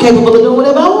 I'm capable of doing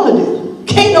whatever I want to do.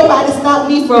 Can't nobody stop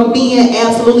me from being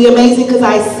absolutely amazing because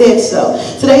I said so.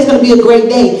 Today's going to be a great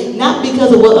day. Not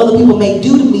because of what other people may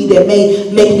do to me that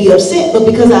may make me upset, but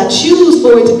because I choose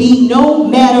for it to be no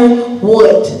matter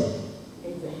what.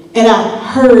 And I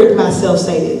heard myself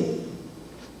say it.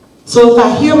 So if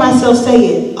I hear myself say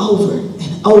it over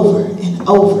and over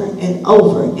and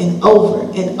over and over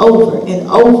and over and over and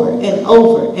over and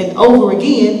over and over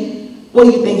again, what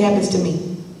do you think happens to me?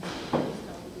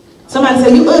 Somebody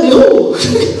say, you ugly. Who?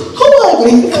 Who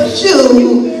ugly? Shoot.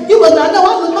 You must not know.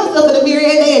 I look myself in the mirror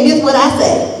every day and this is what I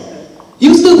say.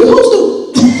 You stupid. Who stupid?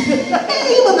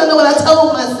 You must not know what I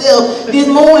told myself this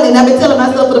morning. I've been telling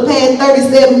myself for the past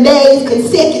 37 days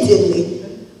consecutively.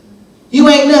 You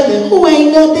ain't nothing. Who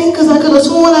ain't nothing? Because I could have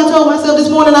sworn I told myself this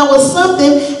morning I was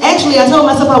something. Actually, I told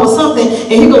myself I was something.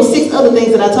 And here goes 6 other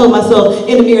things that I told myself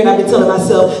in the mirror and I've been telling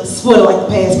myself for like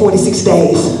the past 46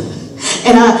 days.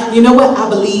 And you know what? I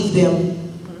believe them.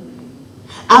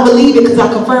 I believe it because I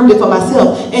confirmed it for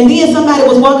myself. And then somebody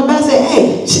was walking by and said,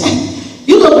 hey,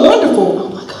 you look wonderful. Oh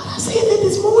my God, I said that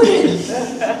this morning.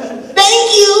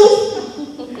 Thank you.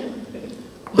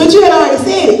 But you had already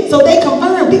said it, so they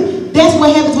confirmed it. That's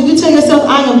what happens when you tell yourself,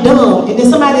 I am dumb. And then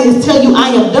somebody is telling you, I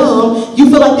am dumb. You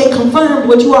feel like they confirmed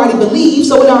what you already believe,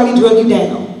 so it already drug you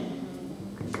down.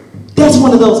 That's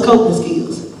one of those coping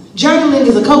skills. Journaling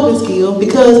is a coping skill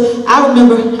because I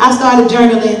remember I started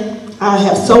journaling. I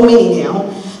have so many now.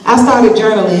 I started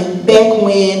journaling back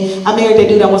when I married that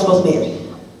dude I wasn't supposed to marry.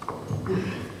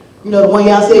 You know the one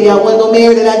y'all said y'all wasn't gonna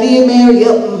marry that I did marry?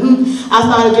 Yep. I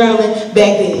started journaling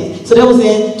back then. So that was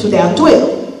in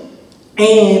 2012.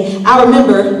 And I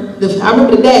remember the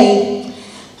day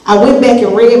I went back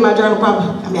and read my journal.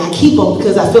 I keep them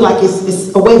because I feel like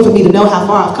it's a way for me to know how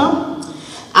far I've come.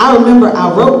 I remember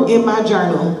I wrote in my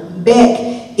journal back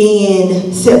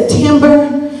in September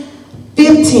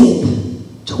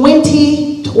 15th,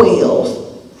 2012.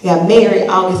 I got married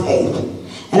August 8th.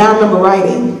 And I remember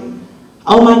writing,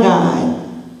 oh my God,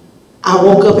 I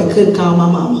woke up and couldn't call my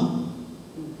mama.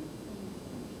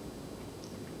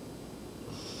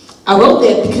 I wrote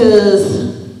that because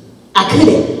I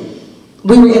couldn't.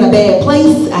 We were in a bad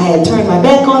place. I had turned my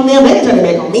back on them. They didn't turn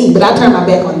their back on me, but I turned my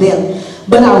back on them.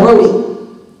 But I wrote it.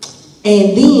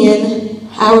 And then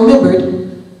I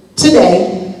remembered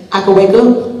today I could wake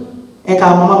up and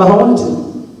call my mama if I wanted to.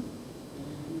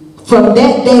 From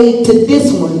that day to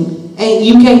this one, and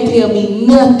you can't tell me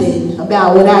nothing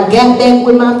about when I got back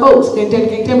with my folks. Can't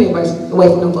tell me away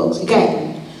from them folks. You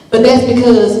can't. But that's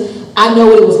because I know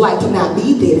what it was like to not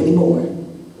be there anymore.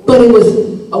 But it was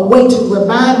a way to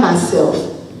remind myself,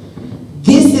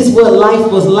 this is what life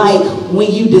was like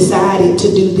when you decided to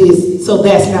do this. So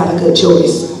that's not a good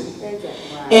choice.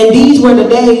 And these were the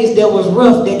days that was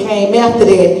rough that came after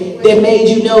that made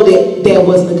you know that that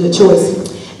wasn't a good choice.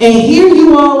 And here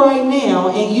you are right now,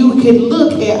 and you can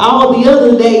look at all the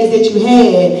other days that you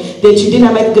had that you did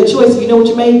not make a good choice. You know what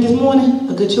you made this morning?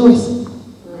 A good choice.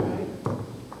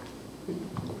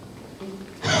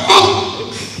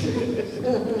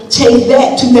 Change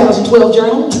that 2012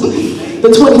 journal. The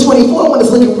 2024 one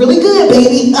is looking really good,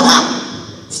 baby.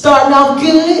 Starting off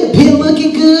good, been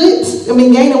looking good. I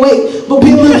mean, gaining weight, but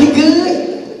been looking good.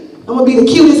 I'm gonna be the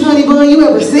cutest honey bun you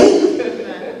ever seen.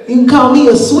 You can call me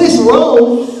a Swiss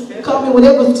roll. Call me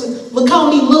whatever. Call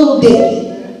me Little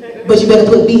Debbie. But you better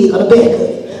put big on the back of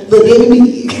it. Little Debbie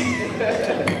big.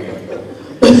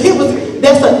 But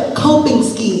that's a coping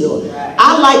skill.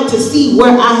 I like to see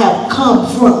where I have come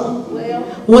from.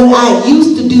 What I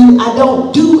used to do, I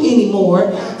don't do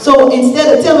anymore. So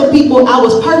instead of telling people I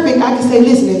was perfect, I can say,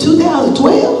 listen, in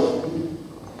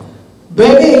 2012,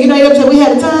 baby, you know what I'm saying? We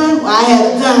had a time. Well, I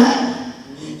had a time.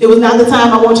 It was not the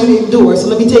time I want you to endure. So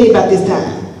let me tell you about this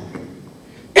time.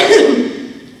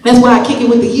 That's why I kick it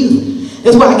with the youth.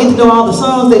 That's why I get to know all the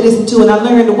songs they listen to, and I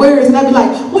learn the words, and I be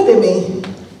like, what they mean?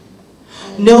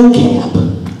 No cap.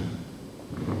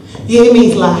 Yeah, it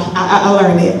means lie. I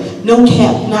learned that. No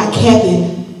cap, not capping.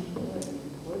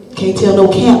 Can't tell no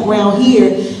cap around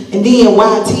here. And then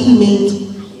YT means,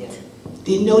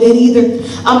 didn't know that either.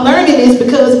 I'm learning this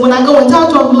because when I go and talk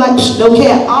to them, I'm like, no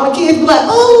cap. All the kids be like,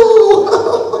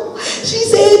 oh, she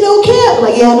said no cap.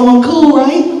 Like, yeah, I know I'm cool,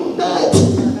 right? I'm not.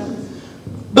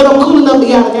 But I'm cool enough for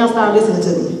y'all to now start listening to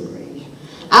me.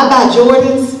 I buy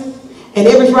Jordans And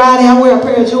every Friday I wear a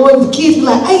pair of Jordans. The kids be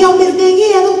like, hey, yo, Miss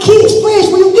Danielle, them kids fresh.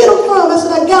 Where you get them from? I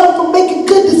said, I got them from making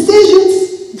good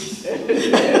decisions.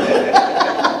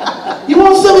 You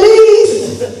want some of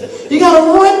these? You got to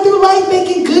run through life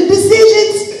making good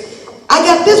decisions. I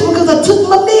got this one because I took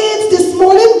my meds this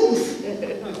morning.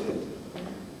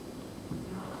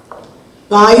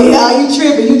 Oh yeah, you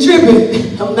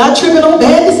tripping. I'm not tripping on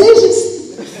bad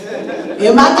decisions.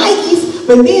 And my Nikes.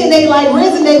 But then they like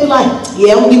resonate like,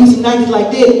 yeah, I'm gonna give you some Nikes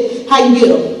like that. How you get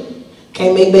them?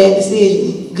 Can't make bad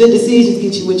decisions. Good decisions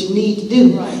get you what you need to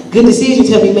do. Right. Good decisions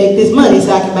help me make this money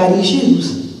so I can buy these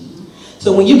shoes.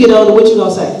 So when you get older, what you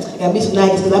gonna say? I got me some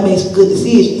Nikes because I made some good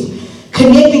decisions.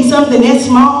 Connecting something that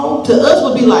small to us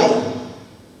would be like,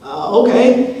 oh,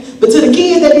 okay. But to the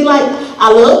kids, they'd be like,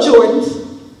 I love Jordans.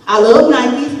 I love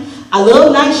Nikes. I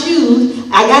love nice shoes.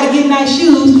 I got to get nice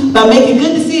shoes by making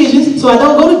good decisions so I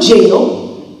don't go to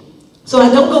jail, so I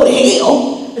don't go to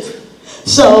hell.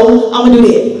 So I'm going to do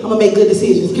that. I'm going to make good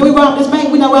decisions. Can we rob this bank?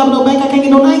 We're not robbing no bank. I can't get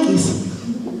no Nikes.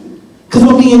 Because I'm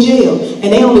going to be in jail.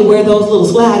 And they only wear those little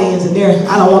slide-ins in there.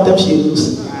 I don't want them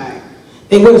shoes. Right.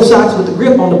 They wear the socks with the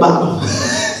grip on the bottom.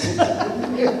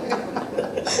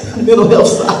 Mental health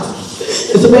socks.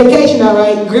 It's a vacation, all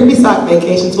right? Grippy sock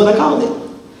vacation is what I call it.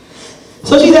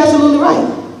 So she's absolutely right.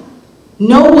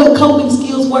 Know what coping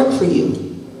skills work for you.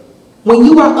 When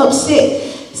you are upset,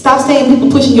 stop saying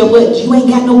people pushing your buttons. You ain't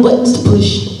got no buttons to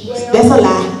push. That's a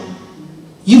lie.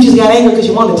 You just got angry because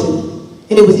you wanted to.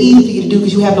 And it was easy for you to do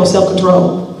because you have no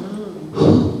self-control.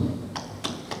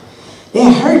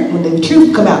 That hurt when the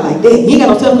truth come out like that. You ain't got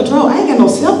no self-control. I ain't got no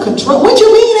self-control. What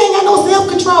you mean I ain't got no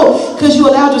self-control? Because you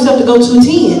allowed yourself to go to a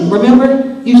 10.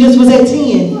 Remember? You just was at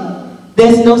 10.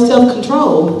 That's no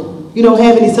self-control. You don't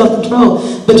have any self-control.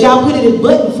 But y'all put it in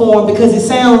button form because it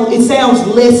sounds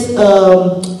less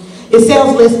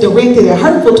directed and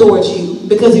hurtful towards you.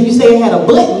 Because if you say it had a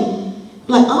button,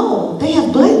 like, oh, they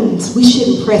have buttons. We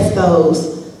shouldn't press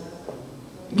those.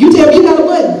 You tell me you got a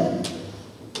button.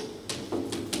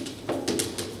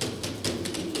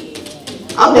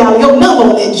 I'm down your number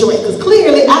on that joint because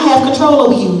clearly I have control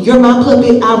over you. You're my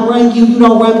puppet. I run you. You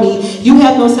don't run me. You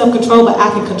have no self-control, but I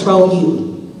can control you.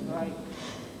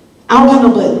 I don't have no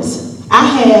buttons. I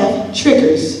have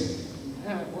triggers.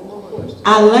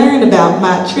 I learned about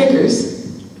my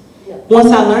triggers. Once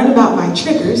I learned about my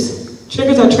triggers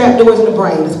are trapdoors in the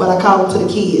brain. That's what I call them to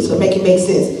the kids, so make it make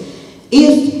sense.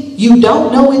 If you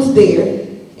don't know it's there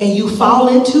and you fall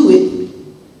into it,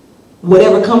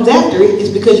 whatever comes after it is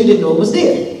because you didn't know it was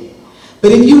there.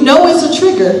 But if you know it's a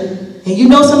trigger and you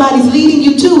know somebody's leading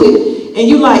you to it and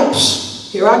you're like,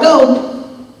 here I go.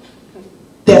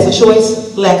 That's a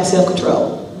choice, lack of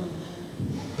self-control.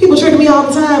 People trigger me all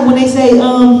the time when they say,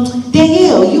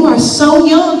 Danielle, you are so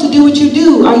young to do what you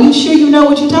do. Are you sure you know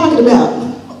what you're talking about?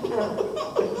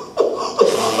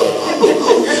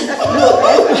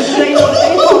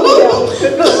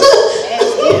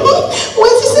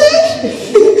 What'd you say?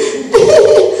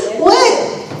 What?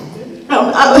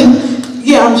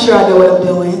 Yeah, I'm sure I know what I'm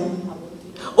doing.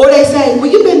 Or they say, well,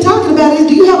 you've been talking about it.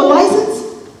 Do you have a license?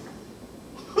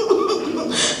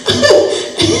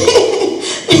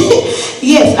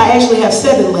 Yes, I actually have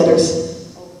 7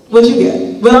 letters. What you got?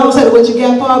 Well, I don't say what you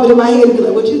got part, but in my head it'd be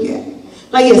like, what you got?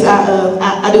 Like, yes,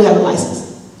 I do have a license.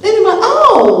 Then they're like,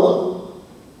 oh,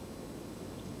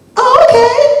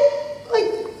 okay. Like,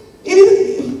 did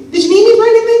you need me for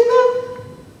anything though?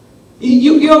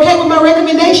 You okay with my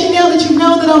recommendation now that you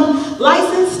know that I'm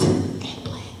licensed and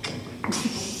blank?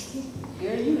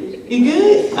 You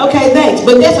good? Okay, thanks.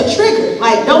 But that's a trigger.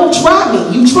 Like, don't try me.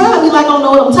 You try me like I don't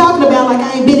know what I'm talking about, like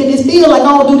I ain't been in this field, like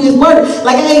I don't do this work,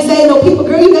 like I ain't saved no people.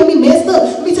 Girl, you got me messed up.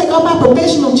 Let me take off my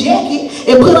professional jacket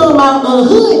and put on my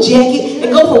hood jacket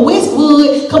and go from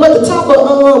Westwood, come up the top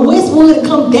of Westwood and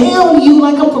come down you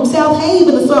like I'm from South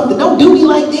Haven or something. Don't do me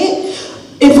like that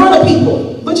in front of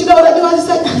people. But you know what I do? I just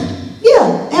say,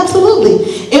 yeah, absolutely.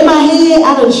 In my head,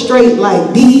 I done straight like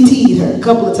DDT'd her a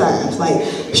couple of times. Like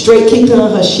straight kicked her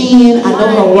on her shin. I know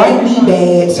her right knee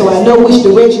bad, so I know which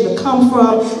direction to come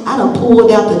from. I done pulled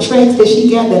out the tracks that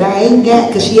she got that I ain't got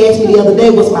because she asked me the other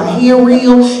day, was my hair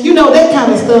real? You know, that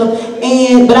kind of stuff.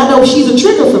 But I know she's a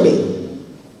trigger for me.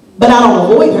 But I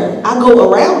don't avoid her. I go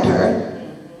around her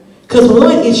because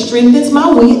one, it strengthens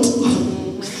my wit.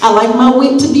 I like my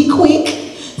wit to be quick.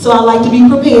 So I like to be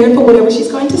prepared for whatever she's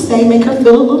going to say, make her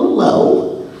feel a little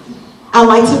low. I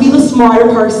like to be the smarter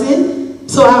person.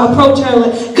 So I approach her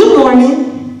like, good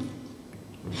morning.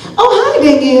 Oh, hi,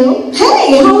 Danielle.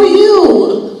 Hey, how are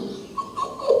you?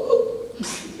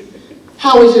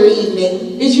 How was your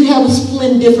evening? Did you have a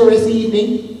splendiferous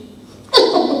evening?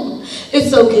 It's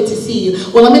so good to see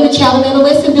you. Well, I'm in the child and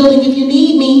adolescent building if you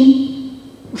need me.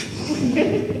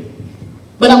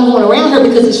 But I'm going around her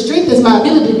because it strengthens my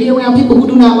ability to be around people who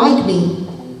do not like me.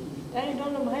 They ain't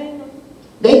doing no hang.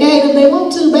 They gave if they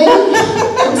want to, baby.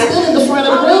 I'm still in the front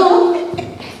of the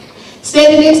room.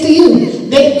 Standing next to you.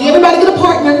 Everybody get a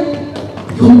partner.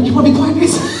 You want to be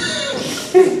partners?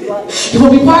 You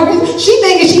want to be partners? She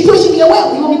thinking she pushing me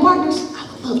away. You want to be partners? I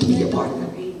would love to be your partner.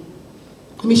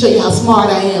 Let me show you how smart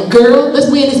I am. Girl,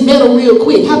 let's win this medal real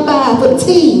quick. High five for the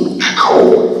team.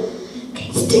 Ow!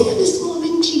 Can't stand this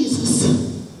woman,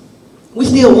 Jesus. We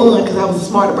still won because I was a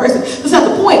smarter person. That's not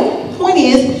the point. The point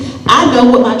is, I know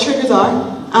what my triggers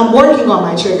are. I'm working on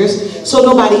my triggers so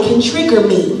nobody can trigger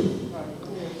me.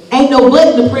 Ain't no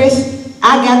button to press.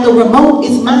 I got the remote.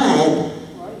 It's mine.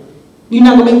 You're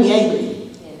not going to make me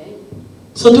angry.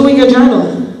 So doing your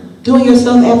journaling, doing your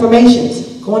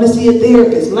self-affirmations, going to see a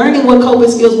therapist, learning what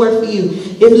coping skills work for you.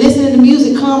 If listening to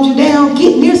music calms you down,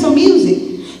 get near some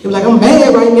music. You're like, I'm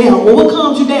mad right now. Well, what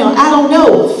calms you down? I don't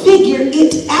know. Figure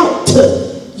it out.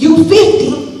 You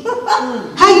 50.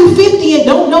 How you 50 and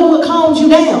don't know what calms you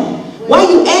down? Why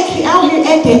you out here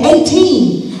acting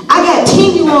 18? I got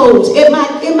 10-year-olds in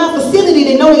my facility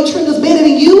that know they triggers better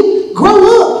than you. Grow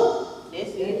up.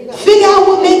 Figure out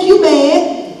what make you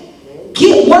mad.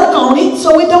 Get work on it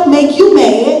so it don't make you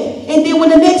mad. And then when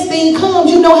the next thing comes,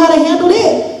 you know how to handle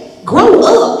that. Grow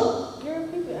up.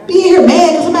 Be here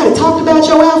mad because somebody talked about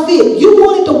your outfit. You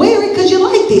wanted to wear it because you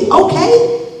liked it.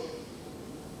 Okay.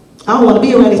 I don't want to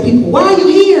be around these people. Why are you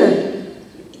here?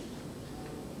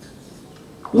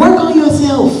 Work on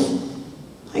yourself.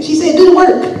 Like she said, do the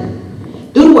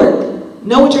work. Do the work.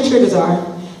 Know what your triggers are.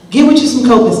 Get with you some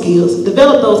coping skills.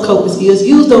 Develop those coping skills.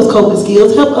 Use those coping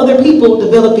skills. Help other people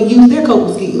develop and use their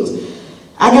coping skills.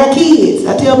 I got kids.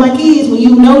 I tell my kids, when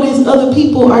you notice other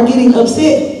people are getting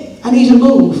upset, I need you to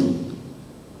move.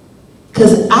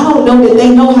 Because I don't know that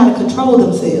they know how to control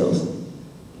themselves.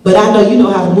 But I know you know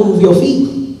how to move your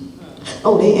feet.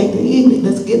 Oh, they acting ignorant.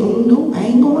 Let's get on. No, I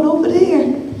ain't going over there.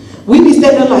 We be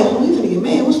stepping there like, oh, we finna get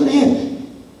mad. What's gonna happen?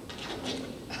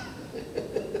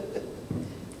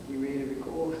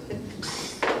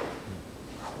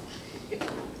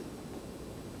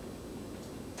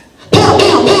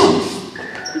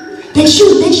 They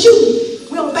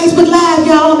shooting. We on Facebook Live,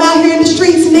 y'all. I'm out here in the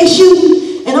streets and they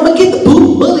shooting. And I'm going to get the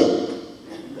bullet.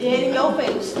 Dead in your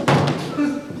face.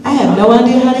 I have no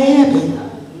idea how that happened.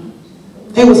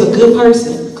 They was a good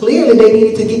person. Clearly they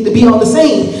needed to get to be on the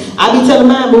scene. I be telling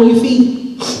mine, move your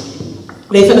feet.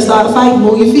 They finna start a fight,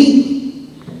 move your feet.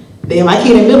 Then my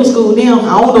kid in middle school now,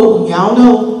 I don't know. Y'all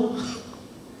know.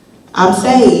 I'm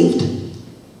saved.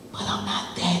 But I'm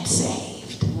not that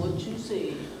saved. What you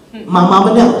said. My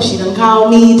mama knows. She done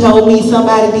called me, told me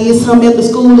somebody did something at the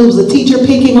school. It was a teacher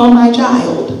picking on my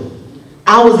child.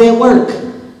 I was at work.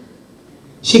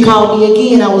 She called me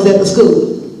again. I was at the school.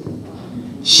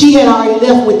 She had already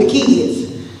left with the kids.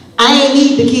 I ain't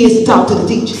need the kids to talk to the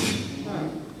teacher.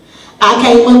 I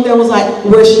came up there and was like,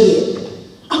 where's she at?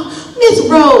 Oh, Miss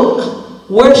Rhodes,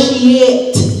 where's she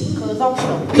at?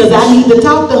 Because I need to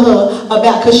talk to her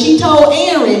about, because she told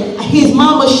Aaron his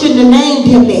mama shouldn't have named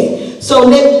him that. So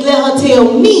let her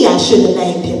tell me I shouldn't have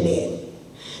named him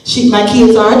that. My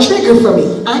kids are a trigger for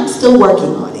me. I'm still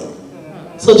working on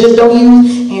it. So just don't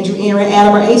use Andrew, Aaron,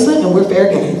 Adam, or Asa, and we're fair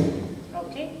game.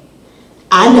 Okay.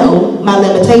 I know my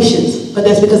limitations, but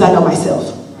that's because I know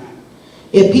myself.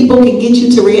 If people can get you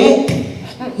to react,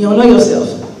 you don't know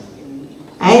yourself.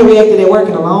 I ain't reacted at work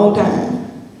in a long time.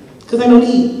 Because I don't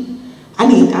need. I'm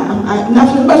not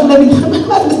going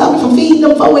to stop me from feeding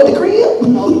them folk at the crib.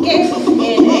 Okay.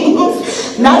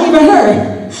 Not even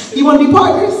her. You want to be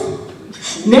partners?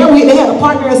 Now they had a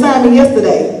partner assignment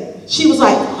yesterday. She was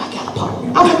like, oh, I got a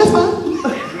partner. I was like, that's fine.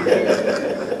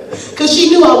 Because she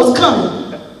knew I was coming.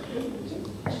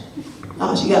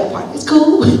 Oh, she got a partner. It's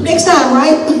cool. Next time,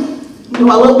 right? You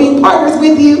know I love being partners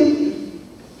with you.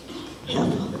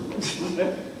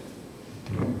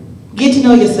 Get to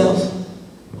know yourself.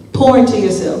 Pour into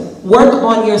yourself. Work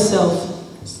on yourself.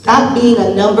 Stop being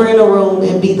a number in a room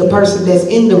and be the person that's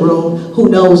in the room who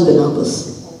knows the numbers.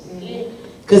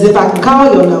 Because if I can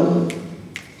call your number,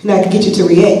 then I can get you to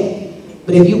react.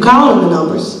 But if you call them the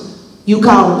numbers, you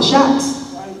call them the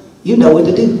shots, you know what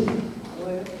to do.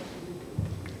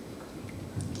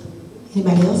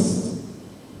 Anybody else?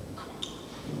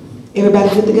 Everybody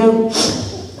good to go?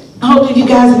 I hope that you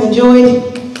guys have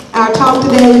enjoyed our talk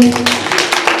today.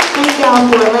 Thank y'all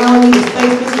for allowing me to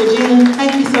space Miss Regina.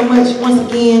 Thank you so much once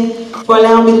again for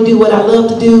allowing me to do what I love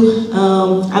to do.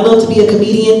 I love to be a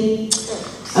comedian.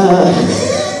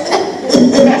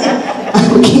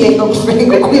 I'm a LPC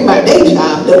ain't gonna quit my day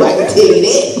job, though, I can tell you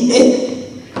that.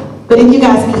 But if you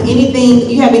guys need anything,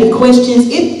 you have any questions,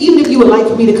 even if you would like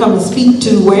for me to come and speak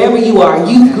to wherever you are,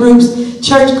 youth groups,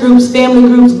 church groups, family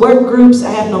groups, work groups,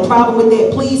 I have no problem with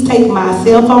that. Please take my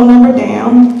cell phone number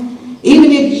down.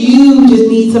 Even if you just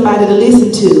need somebody to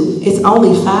listen to, it's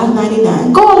only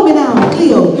 $5.99. Go on me now,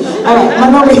 Cleo. All right, my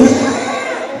number is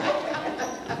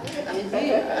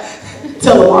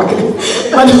telemarketing.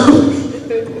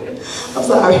 I'm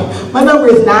sorry. My number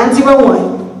is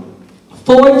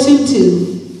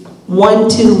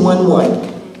 901-422-1211.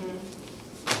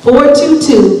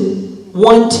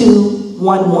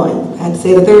 422-1211. I had to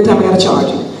say it the third time, I got to charge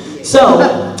you. So,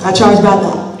 I charge about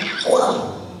that.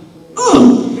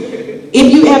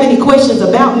 If you have any questions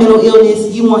about mental illness,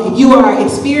 if you are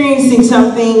experiencing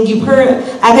something, you've heard,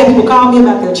 I've had people call me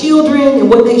about their children and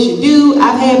what they should do.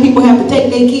 I've had people have to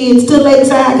take their kids to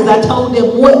Lakeside because I told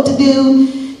them what to do.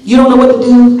 You don't know what to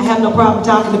do, I have no problem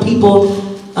talking to people.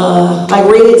 Like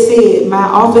Red said, my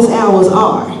office hours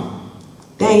are.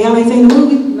 Dang, y'all ain't seen the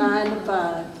movie? 9 to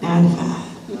 5. 9 to 5.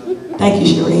 Thank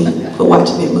you, Sheree, for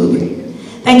watching that movie.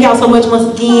 Thank y'all so much once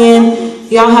again.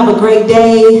 Y'all have a great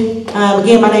day.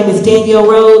 Again, my name is Danielle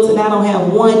Rhodes, and I don't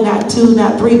have 1, not 2,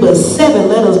 not 3, but 7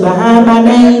 letters behind my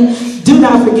name. Do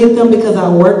not forget them because I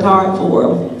worked hard for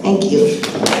them. Thank you.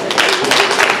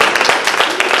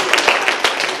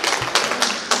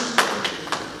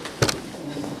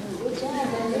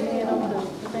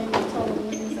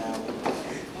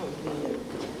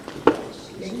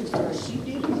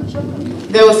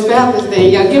 That was fabulous,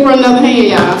 Danielle. Give her another hand,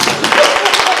 y'all.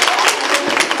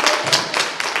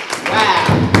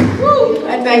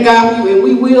 Thank God for you, and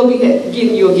we will be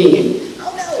getting you again.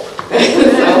 Oh no!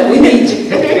 So we need you.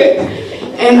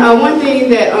 And one thing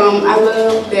that I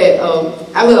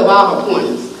love all her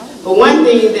points. But one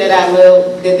thing that I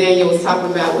love that Danielle was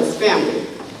talking about was family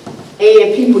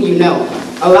and people you know.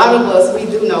 A lot of us, we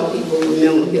do know people with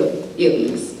mental health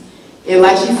illness. And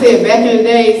like she said, back in the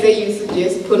days, they used to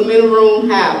just put them in a room,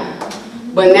 hide them.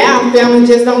 But now family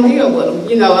just don't deal with them.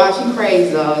 You know, oh, she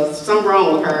crazy, something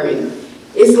wrong with her, and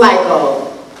it's like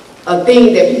a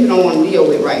thing that people don't want to deal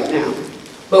with right now.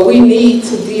 But we need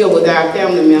to deal with our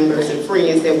family members and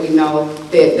friends that we know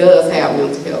that does have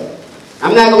mental health.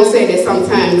 I'm not going to say that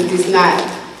sometimes it's not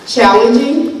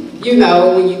challenging, you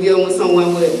know, when you're dealing with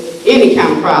someone with any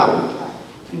kind of problem.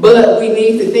 But we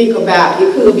need to think about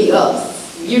it could be us,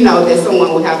 you know, that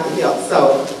someone will have to help.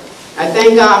 So I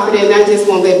thank God for that, and I just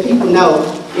want to let people know,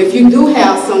 if you do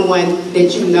have someone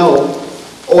that you know,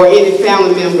 or any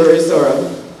family members or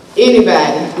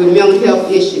anybody with mental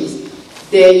health issues,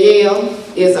 Danielle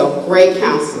is a great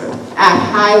counselor. I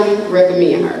highly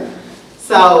recommend her.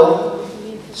 So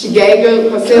she gave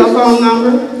you her cell phone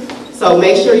number, so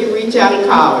make sure you reach out and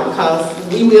call her because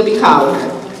we will be calling her.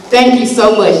 Thank you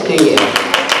so much, Danielle.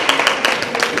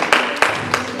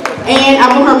 And I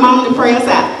want her mom to pray us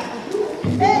out.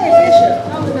 Hey, Bishop.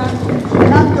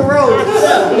 Dr. Rhodes.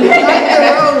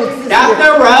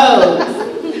 Dr. Rhodes.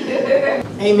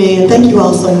 Amen. Thank you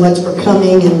all so much for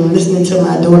coming and listening to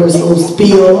my daughter's little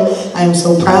spiel. I am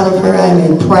so proud of her. I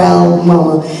am a proud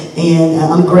mama, and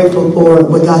I'm grateful for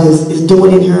what God is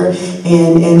doing in her.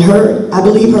 And her, I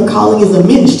believe her calling is a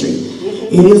ministry.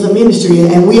 It is a ministry,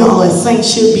 and we all as saints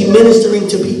should be ministering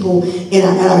to people at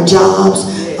our jobs,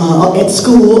 at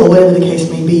school, or whatever the case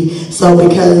may be. So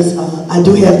because I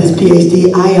do have this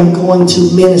PhD, I am going to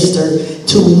minister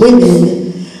to women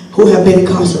who have been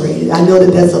incarcerated. I know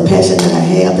that that's a passion that I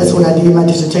have. That's what I did my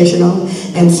dissertation on.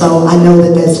 And so I know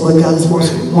that that's what God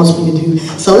wants me to do.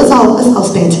 So let's all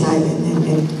stand tonight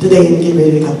and today and get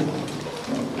ready to go.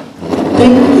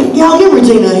 Y'all give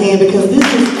Regina a hand because this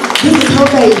is her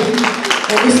baby.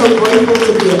 And we're so grateful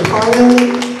to be a part of it,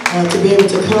 to be able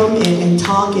to come and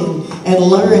talk and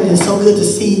learn. It's so good to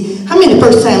see. How many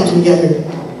first times we got here?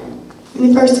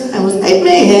 The first time was, hey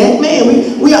man,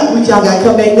 we y'all gotta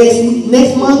come back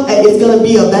next month. It's gonna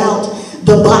be about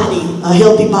the body, a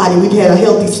healthy body. We've had a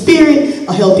healthy spirit,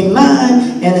 a healthy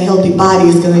mind, and a healthy body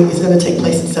is gonna take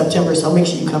place in September. So make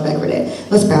sure you come back for that.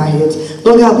 Let's bow our heads.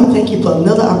 Lord God, we thank you for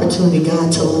another opportunity,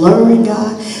 God, to learn,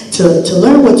 God, to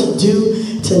learn what to do,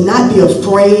 to not be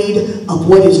afraid of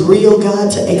what is real,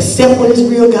 God, to accept what is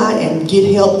real, God, and get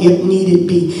help if needed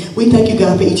be. We thank you,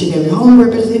 God, for each and every home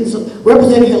represented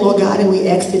here, Lord God, and we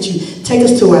ask that you take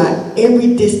us to our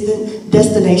every distant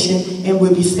destination and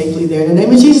we'll be safely there. In the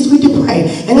name of Jesus, we do pray.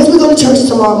 And as we go to church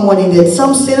tomorrow morning, that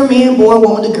some sinner, man, boy,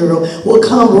 woman, or girl will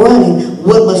come running,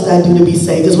 what must I do to be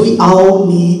saved? Because we all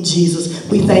need Jesus.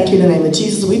 We thank you in the name of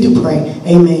Jesus. We do pray.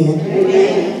 Amen.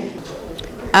 Amen.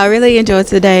 I really enjoyed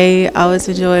today. I always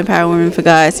enjoy Empower Women for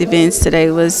God's events.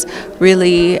 Today was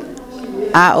really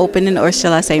eye-opening, or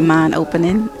shall I say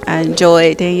mind-opening. I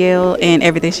enjoyed Danielle and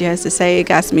everything she has to say. It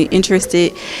got me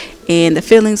interested in the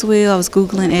feelings wheel. I was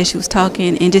Googling as she was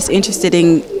talking and just interested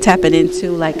in tapping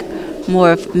into like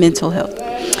more of mental health.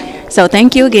 So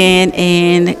thank you again,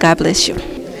 and God bless you.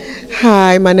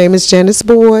 Hi, my name is Janice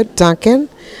Board Duncan.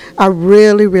 I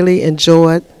really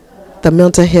enjoyed the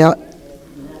mental health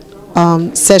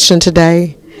session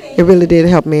today. It really did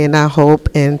help me, and I hope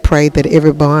and pray that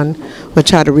everyone will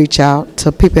try to reach out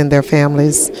to people in their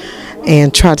families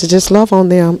and try to just love on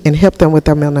them and help them with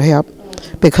their mental health,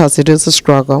 because it is a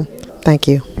struggle. Thank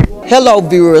you. Hello,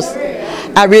 viewers.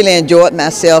 I really enjoyed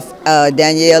myself.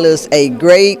 Danielle is a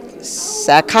great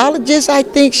psychologist, I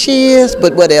think she is,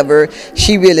 but whatever.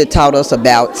 She really taught us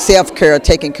about self-care,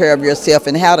 taking care of yourself,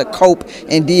 and how to cope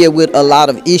and deal with a lot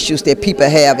of issues that people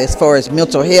have as far as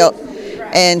mental health.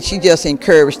 And she just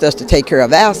encouraged us to take care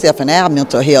of ourselves and our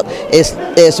mental health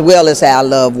as well as our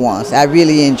loved ones. I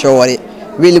really enjoyed it.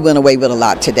 Really went away with a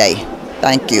lot today.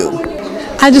 Thank you.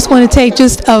 I just want to take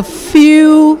just a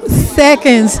few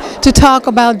seconds to talk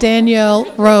about Danielle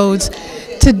Rhodes.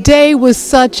 Today was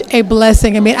such a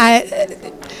blessing. I mean,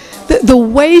 the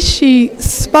way she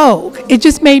spoke, it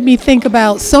just made me think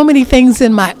about so many things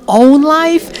in my own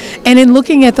life, and in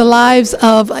looking at the lives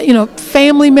of,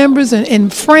 family members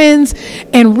and friends,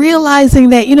 and realizing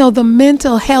that, the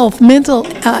mental health, mental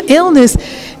illness,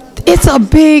 it's a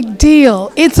big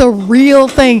deal. It's a real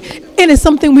thing. And it's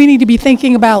something we need to be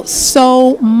thinking about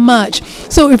so much.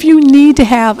 So if you need to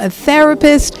have a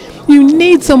therapist, you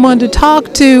need someone to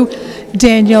talk to,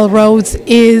 Danielle Rhodes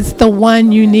is the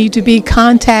one you need to be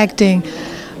contacting.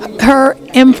 Her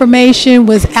information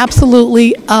was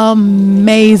absolutely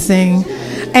amazing.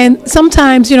 And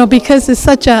sometimes, because it's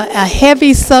such a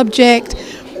heavy subject,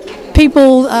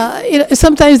 people,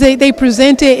 sometimes they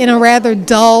present it in a rather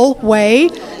dull way.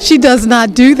 She does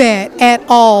not do that at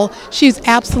all. She's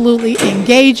absolutely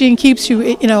engaging, keeps you,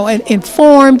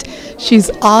 informed.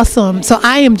 She's awesome. So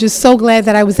I am just so glad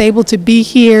that I was able to be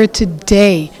here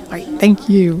today. All right, thank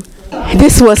you.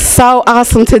 This was so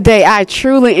awesome today. I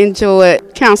truly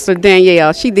enjoyed Counselor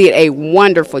Danielle. She did a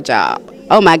wonderful job.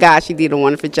 Oh my gosh, she did a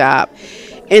wonderful job.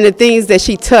 And the things that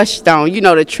she touched on,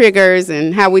 the triggers,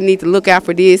 and how we need to look out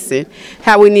for this, and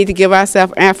how we need to give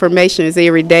ourselves affirmations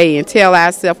every day and tell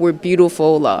ourselves we're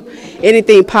beautiful or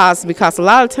anything positive, because a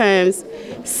lot of times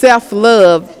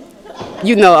self-love,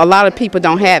 a lot of people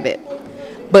don't have it.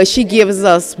 But she gives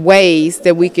us ways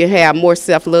that we can have more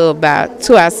self-love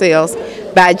to ourselves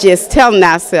by just telling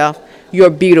ourselves, you're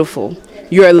beautiful,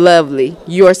 you're lovely,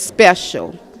 you're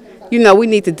special. We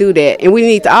need to do that, and we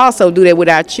need to also do that with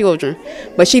our children.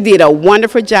 But she did a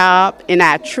wonderful job, and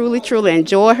I truly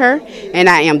enjoy her, and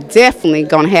I am definitely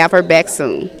going to have her back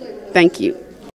soon. Thank you.